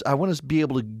I want to be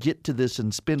able to get to this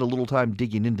and spend a little time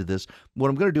digging into this. What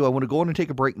I'm going to do, I want to go on and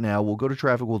take a break now. We'll go to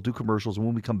traffic, we'll do commercials, and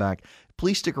when we come back,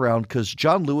 please stick around because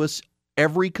John Lewis,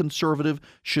 every conservative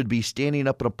should be standing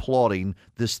up and applauding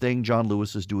this thing John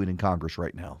Lewis is doing in Congress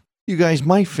right now. You guys,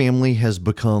 my family has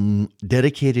become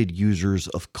dedicated users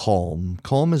of Calm.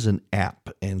 Calm is an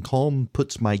app, and Calm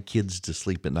puts my kids to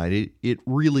sleep at night. It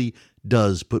really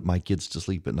does put my kids to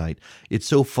sleep at night. It's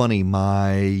so funny.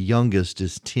 My youngest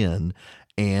is 10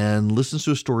 and listens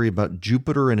to a story about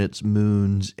Jupiter and its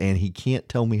moons, and he can't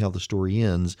tell me how the story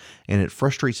ends, and it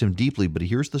frustrates him deeply, but he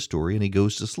hears the story and he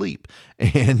goes to sleep.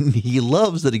 And he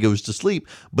loves that he goes to sleep,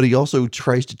 but he also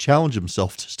tries to challenge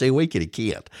himself to stay awake, and he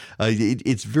can't.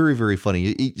 It's very, very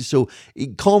funny.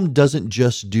 Calm isn't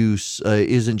just a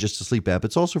sleep app.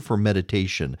 It's also for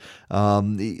meditation.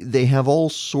 They have all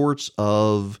sorts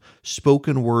of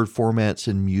spoken word formats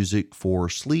and music for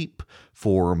sleep,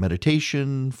 for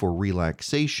meditation, for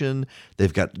relaxation.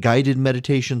 They've got guided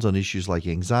meditations on issues like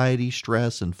anxiety,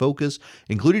 stress, and focus,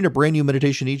 including a brand new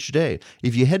meditation each day.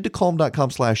 If you head to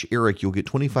calm.com/Eric, you'll get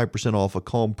 25% off a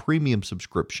Calm Premium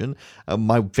subscription.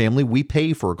 My family, we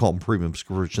pay for a Calm Premium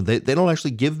subscription. They don't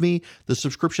actually give me the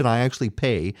subscription. I actually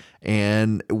pay,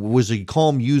 and was a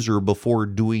Calm user before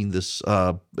doing this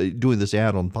ad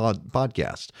on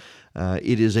podcast.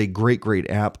 It is a great,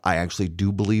 great app. I actually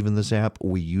do believe in this app.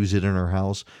 We use it in our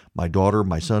house. My daughter,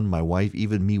 my son, my wife,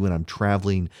 even me when I'm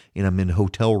traveling and I'm in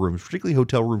hotel rooms, particularly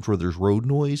hotel rooms where there's road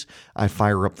noise, I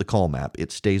fire up the Calm app.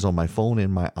 It stays on my phone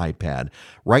and my iPad.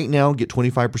 Right now, get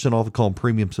 25% off a Calm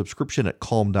Premium subscription at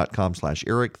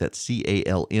calm.com/Eric. That's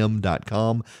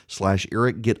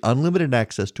CALM.com/Eric. Get unlimited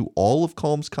access to all of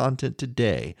Calm's content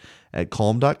today at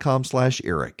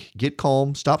calm.com/Eric. Get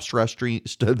calm, stop stressing,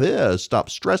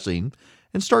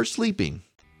 and start sleeping.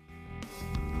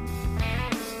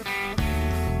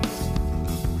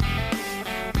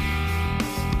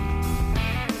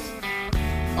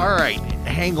 All right,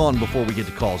 hang on before we get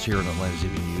to calls here in Atlanta's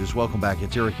Evening News. Welcome back.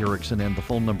 It's Eric Erickson, and the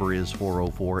phone number is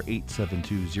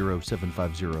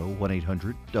 404-872-0750,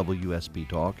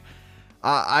 1-800-WSB-TALK.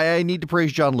 I need to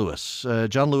praise John Lewis.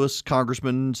 John Lewis,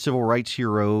 congressman, civil rights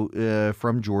hero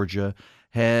from Georgia,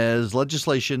 has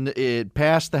legislation. It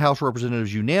passed the House of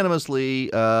Representatives unanimously.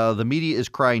 The media is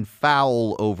crying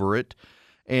foul over it.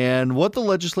 And what the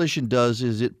legislation does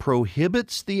is it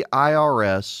prohibits the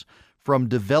IRS from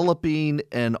developing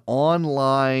an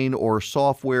online or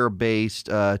software-based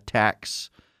tax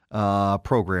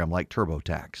program like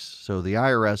TurboTax. So the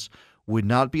IRS would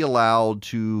not be allowed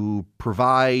to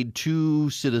provide to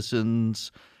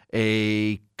citizens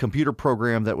a computer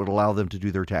program that would allow them to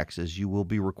do their taxes. You will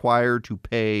be required to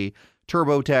pay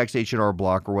TurboTax, H&R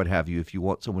Block, or what have you if you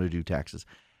want someone to do taxes.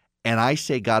 And I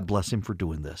say God bless him for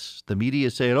doing this. The media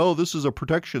is saying, oh, this is a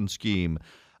protection scheme.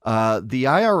 The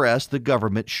IRS, the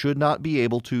government, should not be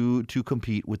able to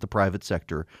compete with the private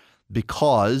sector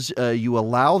because you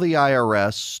allow the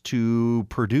IRS to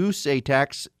produce a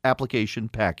tax application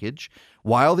package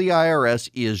while the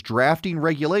IRS is drafting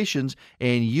regulations.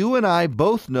 And you and I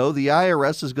both know the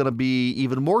IRS is going to be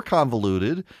even more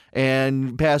convoluted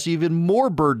and pass even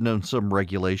more burdensome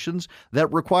regulations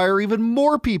that require even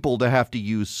more people to have to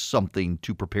use something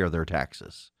to prepare their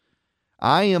taxes.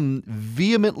 I am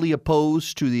vehemently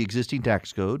opposed to the existing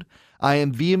tax code. I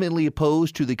am vehemently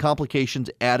opposed to the complications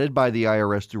added by the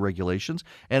IRS through regulations,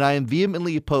 and I am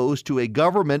vehemently opposed to a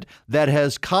government that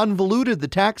has convoluted the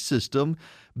tax system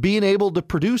being able to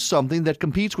produce something that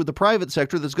competes with the private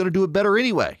sector that's going to do it better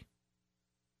anyway.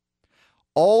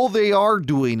 All they are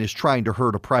doing is trying to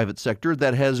hurt a private sector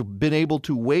that has been able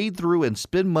to wade through and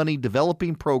spend money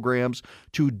developing programs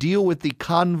to deal with the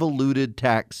convoluted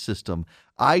tax system.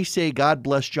 I say God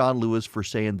bless John Lewis for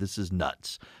saying this is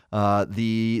nuts.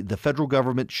 The federal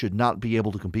government should not be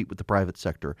able to compete with the private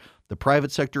sector. The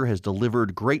private sector has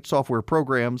delivered great software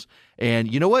programs,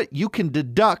 and you know what? You can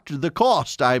deduct the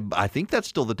cost. I think that's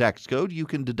still the tax code. You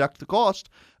can deduct the cost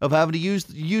of having to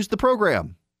use the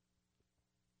program.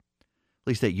 At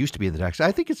least that used to be in the tax.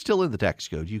 I think it's still in the tax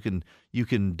code. You can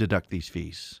deduct these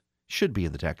fees. Should be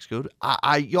in the tax code.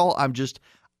 I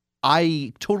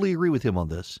totally agree with him on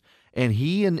this. And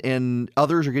he and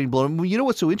others are getting blown. Well, you know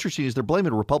what's so interesting is they're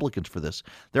blaming Republicans for this.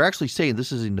 They're actually saying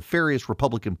this is a nefarious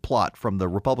Republican plot from the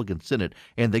Republican Senate,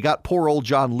 and they got poor old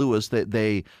John Lewis that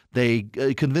they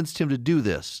convinced him to do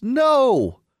this.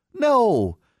 No.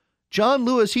 John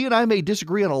Lewis, he and I may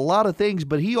disagree on a lot of things,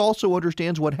 but he also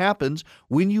understands what happens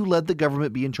when you let the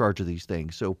government be in charge of these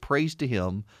things. So praise to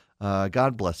him.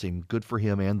 God bless him. Good for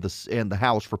him and the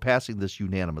House for passing this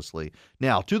unanimously.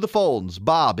 Now, to the phones,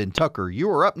 Bob and Tucker, you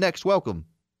are up next. Welcome.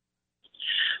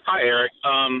 Hi, Eric.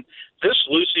 This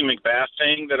Lucy McBath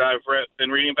thing that I've been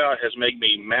reading about has made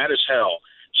me mad as hell.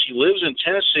 She lives in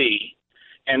Tennessee,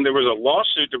 and there was a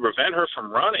lawsuit to prevent her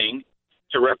from running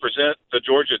to represent the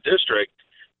Georgia district,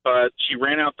 but she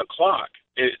ran out the clock.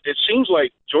 It seems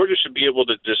like Georgia should be able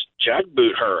to just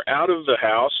jackboot her out of the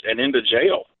House and into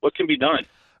jail. What can be done?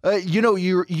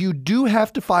 You do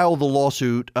have to file the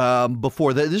lawsuit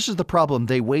before that. This is the problem.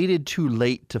 They waited too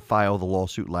late to file the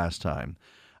lawsuit last time.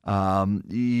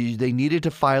 They needed to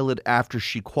file it after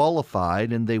she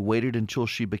qualified, and they waited until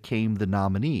she became the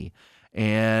nominee.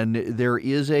 And there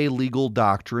is a legal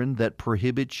doctrine that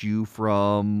prohibits you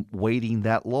from waiting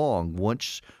that long.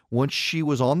 Once she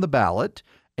was on the ballot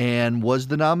and was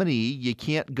the nominee, you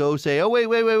can't go say, "Oh, wait.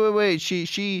 We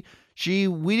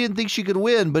didn't think she could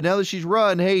win, but now that she's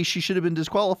run, hey, she should have been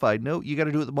disqualified." No, you got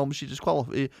to do it the moment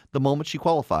she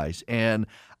qualifies. And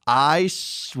I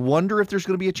wonder if there's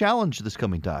going to be a challenge this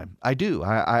coming time. I do.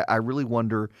 I really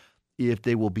wonder if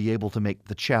they will be able to make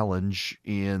the challenge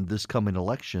in this coming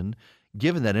election,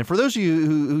 given that. And for those of you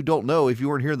who don't know, if you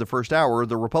weren't here in the first hour,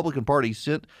 the Republican Party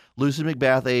sent Lucy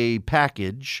McBath a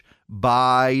package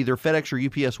by either FedEx or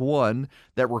UPS One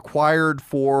that required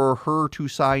for her to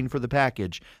sign for the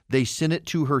package. They sent it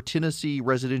to her Tennessee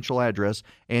residential address,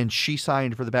 and she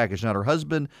signed for the package. Not her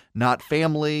husband, not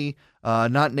family,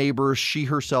 not neighbors. She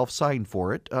herself signed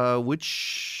for it,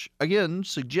 which, again,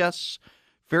 suggests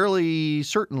fairly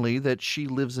certainly that she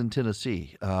lives in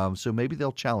Tennessee. So maybe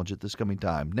they'll challenge it this coming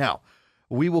time. Now,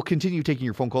 we will continue taking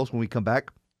your phone calls when we come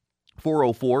back.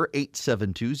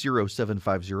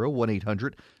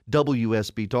 404-872-0750,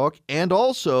 1-800-WSB Talk. And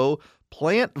also,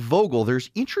 Plant Vogtle. There's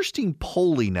interesting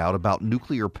polling out about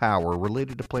nuclear power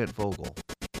related to Plant Vogtle.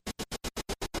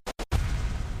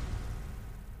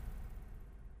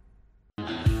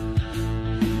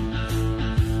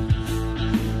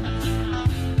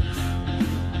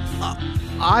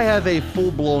 I have a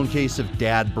full-blown case of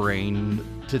dad brain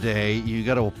today. I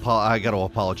got to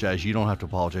apologize. You don't have to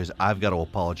apologize. I've got to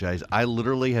apologize. I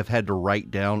literally have had to write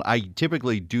down. I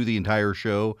typically do the entire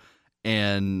show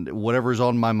And whatever's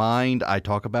on my mind, I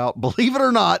talk about. Believe it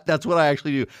or not, that's what I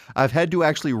actually do. I've had to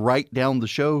actually write down the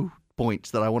show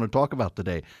points that I want to talk about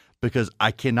today because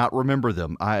I cannot remember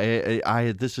them.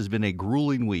 This has been a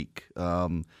grueling week.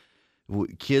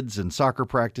 Kids and soccer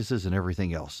practices and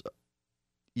everything else.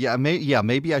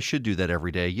 Maybe I should do that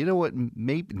every day. You know what?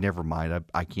 Maybe never mind.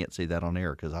 I can't say that on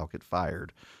air because I'll get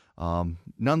fired.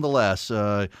 Nonetheless,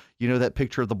 that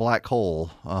picture of the black hole.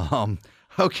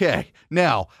 Okay,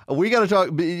 now we got to talk.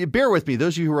 Bear with me,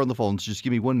 those of you who are on the phones. Just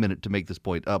give me 1 minute to make this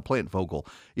point. Plant Vogtle.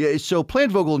 Yeah, so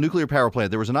Plant Vogtle nuclear power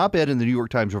plant. There was an op-ed in the New York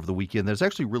Times over the weekend that's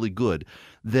actually really good.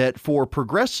 That for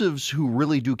progressives who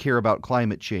really do care about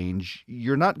climate change,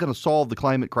 you're not going to solve the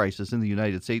climate crisis in the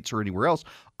United States or anywhere else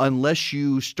unless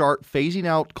you start phasing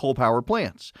out coal-powered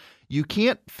plants. You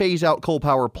can't phase out coal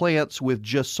power plants with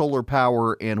just solar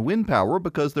power and wind power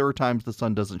because there are times the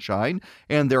sun doesn't shine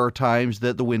and there are times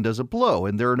that the wind doesn't blow.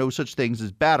 And there are no such things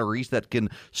as batteries that can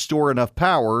store enough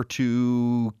power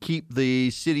to keep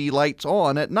the city lights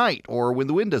on at night or when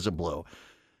the wind doesn't blow.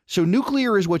 So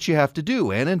nuclear is what you have to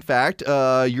do. And in fact,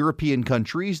 European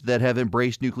countries that have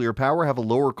embraced nuclear power have a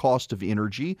lower cost of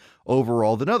energy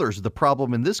overall than others. The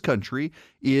problem in this country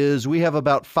is we have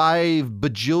about 5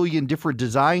 bajillion different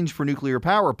designs for nuclear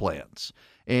power plants.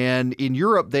 And in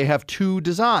Europe, they have 2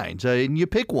 designs. And you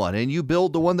pick one and you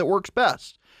build the one that works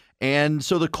best. And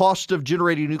so the cost of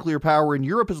generating nuclear power in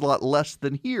Europe is a lot less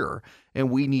than here.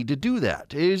 And we need to do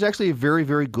that. It is actually a very,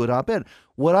 very good op-ed.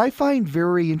 What I find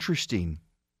very interesting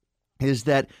is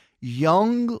that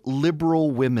young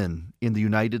liberal women in the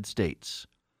United States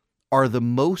are the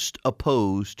most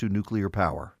opposed to nuclear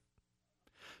power.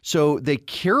 So they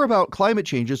care about climate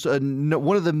change. It's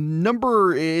one of the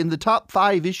number in the top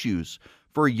 5 issues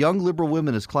for young liberal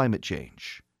women is climate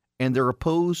change. And they're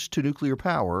opposed to nuclear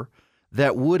power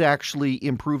that would actually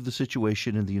improve the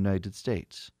situation in the United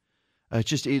States. It's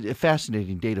just a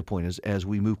fascinating data point as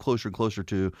we move closer and closer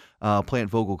to Plant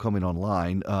Vogtle coming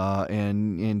online.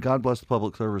 And God bless the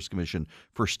Public Service Commission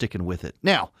for sticking with it.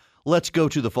 Now, let's go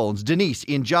to the phones. Denise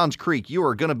in Johns Creek, you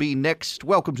are going to be next.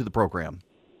 Welcome to the program.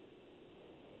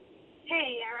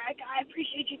 Hey, Eric. I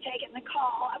appreciate you taking the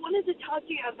call. I wanted to talk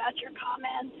to you about your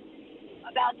comment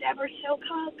about Deborah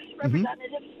Silcox,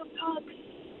 Representative Silcox.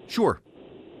 Sure.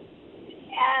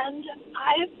 And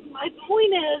my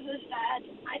point is that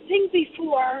I think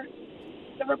before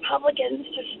the Republicans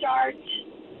to start,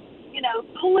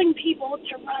 pulling people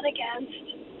to run against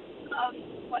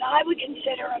what I would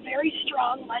consider a very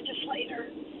strong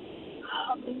legislator,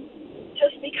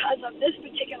 just because of this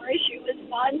particular issue, is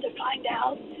one, to find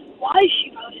out why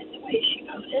she voted the way she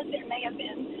voted. There may have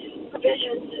been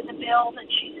provisions in the bill that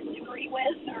she didn't agree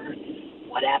with or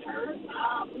whatever.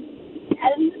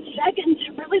 And second,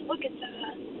 to really look at the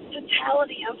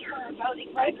totality of her voting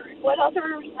record. What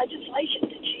other legislation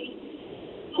did she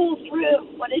pull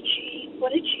through? What did she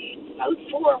vote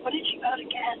for? What did she vote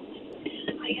against?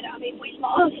 We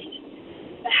lost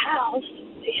the House,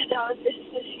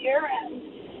 this year, and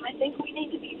I think we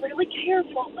need to be really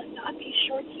careful and not be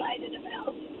short-sighted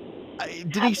about.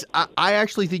 Denise, I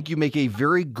actually think you make a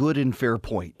very good and fair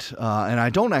point, and I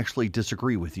don't actually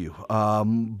disagree with you.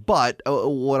 But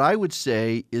what I would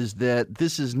say is that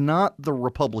this is not the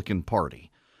Republican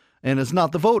Party, and it's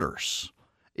not the voters.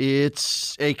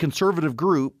 It's a conservative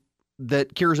group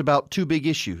that cares about 2 big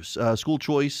issues, school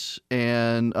choice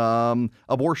and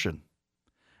abortion.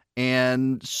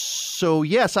 And so,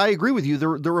 yes, I agree with you.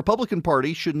 The Republican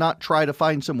Party should not try to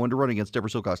find someone to run against Deborah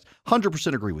Silcox.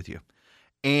 100% agree with you.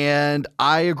 And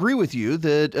I agree with you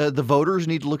that the voters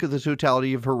need to look at the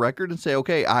totality of her record and say,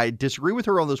 okay, I disagree with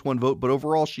her on this one vote, but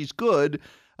overall she's good.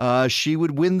 She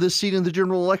would win this seat in the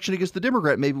general election against the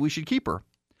Democrat. Maybe we should keep her.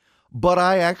 But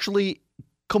I actually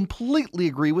completely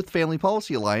agree with Family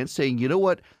Policy Alliance saying, you know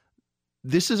what?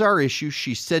 This is our issue.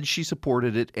 She said she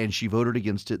supported it and she voted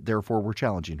against it. Therefore, we're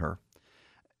challenging her.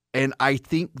 And I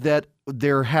think that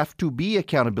there have to be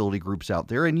accountability groups out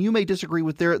there, and you may disagree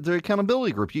with their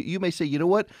accountability group. You may say, you know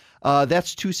what,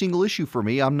 that's too single issue for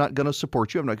me. I'm not going to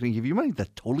support you. I'm not going to give you money.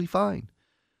 That's totally fine.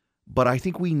 But I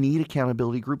think we need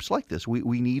accountability groups like this.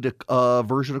 We need a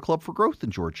version of Club for Growth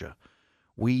in Georgia.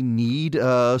 We need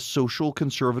social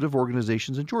conservative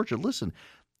organizations in Georgia. Listen,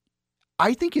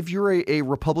 I think if you're a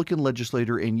Republican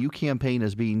legislator and you campaign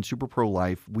as being super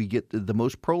pro-life, we get the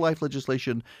most pro-life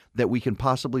legislation that we can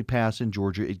possibly pass in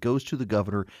Georgia. It goes to the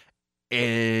governor,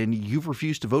 and you've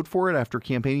refused to vote for it after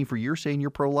campaigning for years saying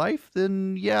you're pro-life,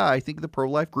 then yeah, I think the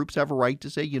pro-life groups have a right to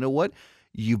say, you know what,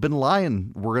 you've been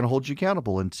lying. We're going to hold you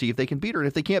accountable and see if they can beat her. And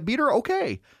if they can't beat her,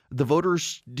 okay. The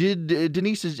voters did,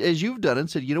 Denise, as you've done, and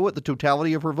said, you know what, the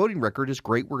totality of her voting record is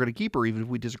great. We're going to keep her even if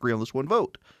we disagree on this one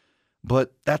vote.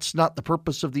 But that's not the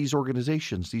purpose of these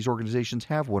organizations. These organizations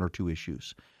have one or two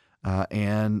issues.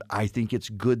 And I think it's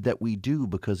good that we do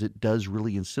because it does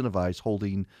really incentivize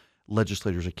holding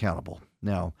legislators accountable.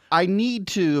 Now, I need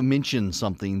to mention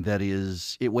something that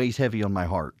it weighs heavy on my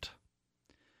heart.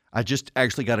 I just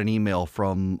actually got an email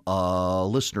from a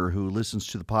listener who listens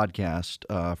to the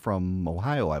podcast from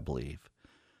Ohio, I believe,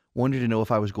 wanted to know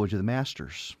if I was going to the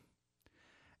Masters.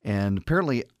 And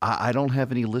apparently I don't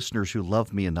have any listeners who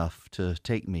love me enough to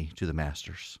take me to the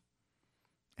Masters.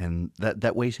 And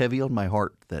that weighs heavy on my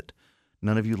heart that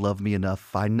none of you love me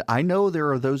enough. I know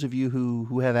there are those of you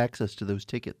who have access to those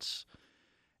tickets,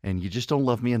 and you just don't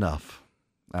love me enough.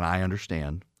 And I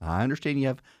understand. I understand you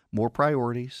have more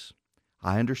priorities.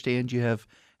 I understand you have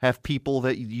people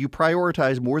that you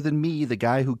prioritize more than me, the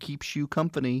guy who keeps you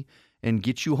company and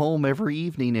gets you home every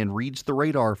evening and reads the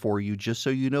radar for you just so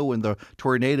you know when the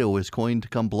tornado is going to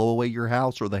come blow away your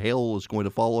house or the hail is going to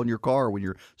fall on your car when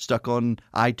you're stuck on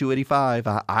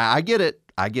I-285. I get it.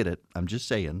 I get it. I'm just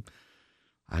saying.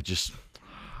 I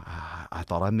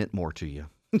thought I meant more to you.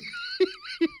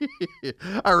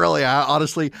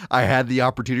 Honestly, I had the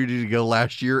opportunity to go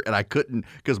last year and I couldn't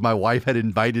because my wife had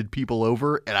invited people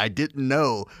over and I didn't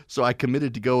know. So I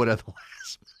committed to go at the last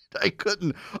minute. I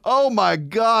couldn't. Oh my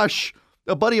gosh.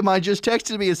 A buddy of mine just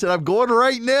texted me and said, I'm going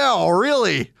right now.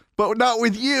 Really? But not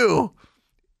with you.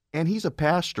 And he's a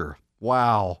pastor.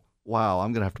 Wow.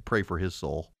 I'm going to have to pray for his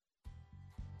soul.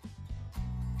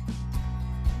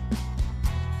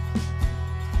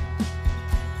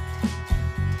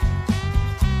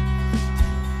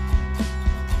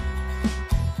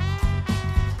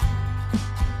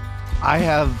 I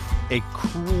have a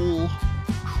cruel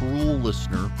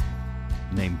listener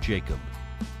named Jacob.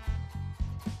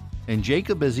 And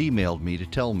Jacob has emailed me to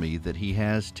tell me that he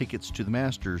has tickets to the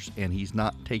Masters and he's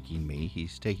not taking me.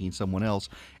 He's taking someone else.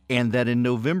 And that in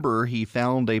November he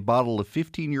found a bottle of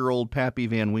 15-year-old Pappy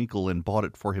Van Winkle and bought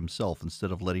it for himself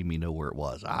instead of letting me know where it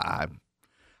was. I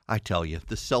tell you,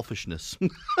 the selfishness.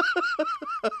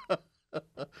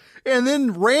 And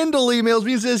then Randall emails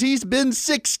me and says he's been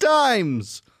 6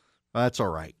 times. That's all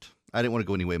right. I didn't want to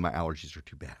go anyway. My allergies are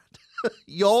too bad.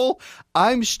 Y'all,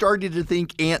 I'm starting to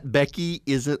think Aunt Becky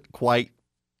isn't quite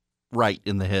right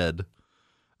in the head.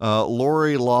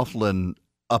 Lori Loughlin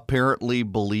apparently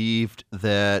believed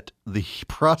that the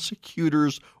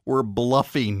prosecutors were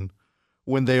bluffing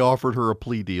when they offered her a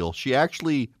plea deal. She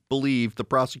actually believed the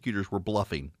prosecutors were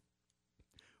bluffing,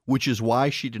 which is why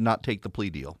she did not take the plea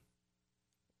deal.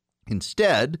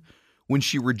 Instead, when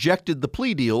she rejected the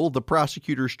plea deal, the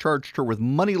prosecutors charged her with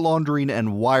money laundering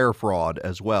and wire fraud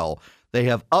as well. They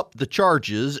have upped the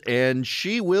charges, and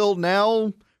she will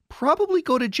now probably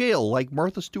go to jail like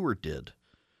Martha Stewart did.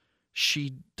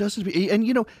 She doesn't,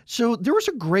 and so there was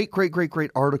a great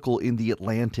article in The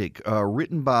Atlantic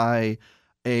written by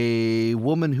a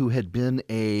woman who had been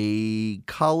a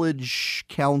college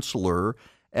counselor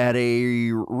at a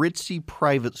ritzy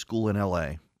private school in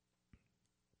L.A.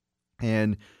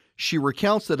 And she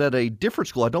recounts that at a different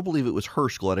school, I don't believe it was her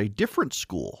school, at a different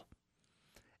school,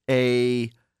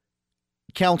 a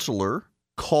counselor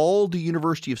called the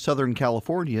University of Southern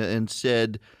California and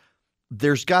said,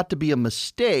 there's got to be a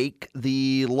mistake.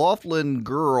 The Loughlin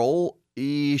girl,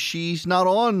 she's not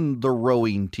on the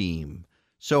rowing team.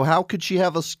 So how could she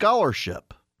have a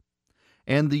scholarship?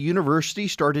 And the university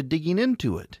started digging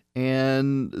into it.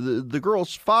 And the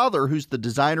girl's father, who's the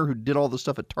designer who did all the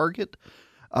stuff at Target,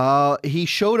 he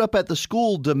showed up at the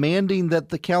school demanding that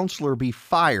the counselor be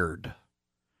fired,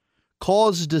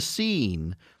 caused a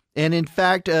scene. And in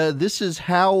fact, this is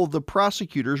how the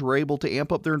prosecutors were able to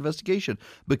amp up their investigation,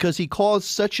 because he caused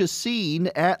such a scene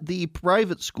at the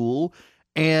private school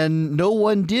and no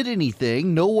one did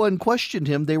anything. No one questioned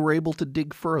him. They were able to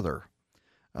dig further.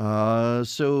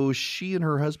 So she and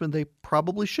her husband, they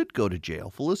probably should go to jail.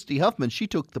 Felicity Huffman, she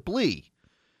took the plea.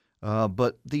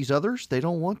 But these others, they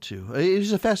don't want to. It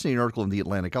was a fascinating article in The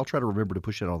Atlantic. I'll try to remember to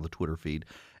push it on the Twitter feed.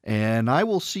 And I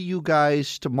will see you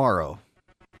guys tomorrow.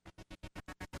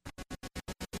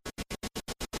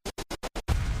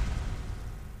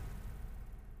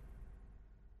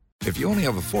 If you only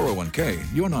have a 401k,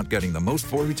 you're not getting the most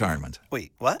for retirement.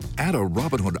 Wait, what? Add a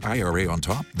Robinhood IRA on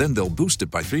top, then they'll boost it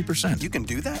by 3%. You can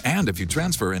do that? And if you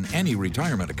transfer in any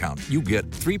retirement account, you get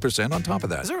 3% on top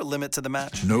of that. Is there a limit to the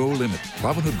match? No limit.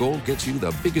 Robinhood Gold gets you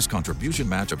the biggest contribution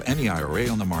match of any IRA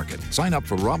on the market. Sign up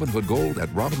for Robinhood Gold at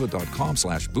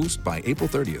Robinhood.com/boost by April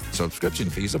 30th. Subscription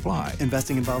fees apply.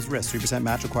 Investing involves risk. 3%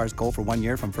 match requires gold for 1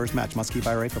 year from first match. Must keep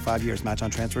IRA for 5 years. Match on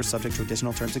transfers subject to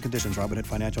additional terms and conditions. Robinhood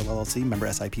Financial LLC, member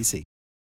SIPC.